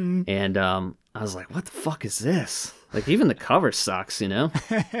 Mm-hmm. And I was like, what the fuck is this? Like, even the cover sucks, you know?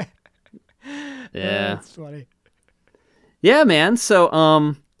 Yeah. That's funny. Yeah, man. So,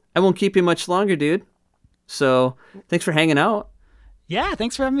 I won't keep you much longer, dude. So, thanks for hanging out. Yeah,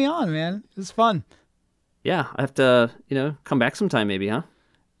 thanks for having me on, man. It was fun. Yeah, I have to, come back sometime maybe, huh?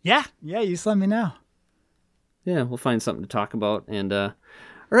 Yeah, you just let me know. Yeah, we'll find something to talk about. And, all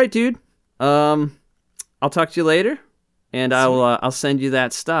right, dude. I'll talk to you later, and I'll send you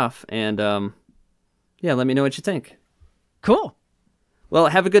that stuff. And, yeah, let me know what you think. Cool. Well,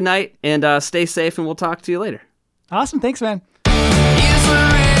 have a good night, and stay safe, and we'll talk to you later. Awesome. Thanks, man. You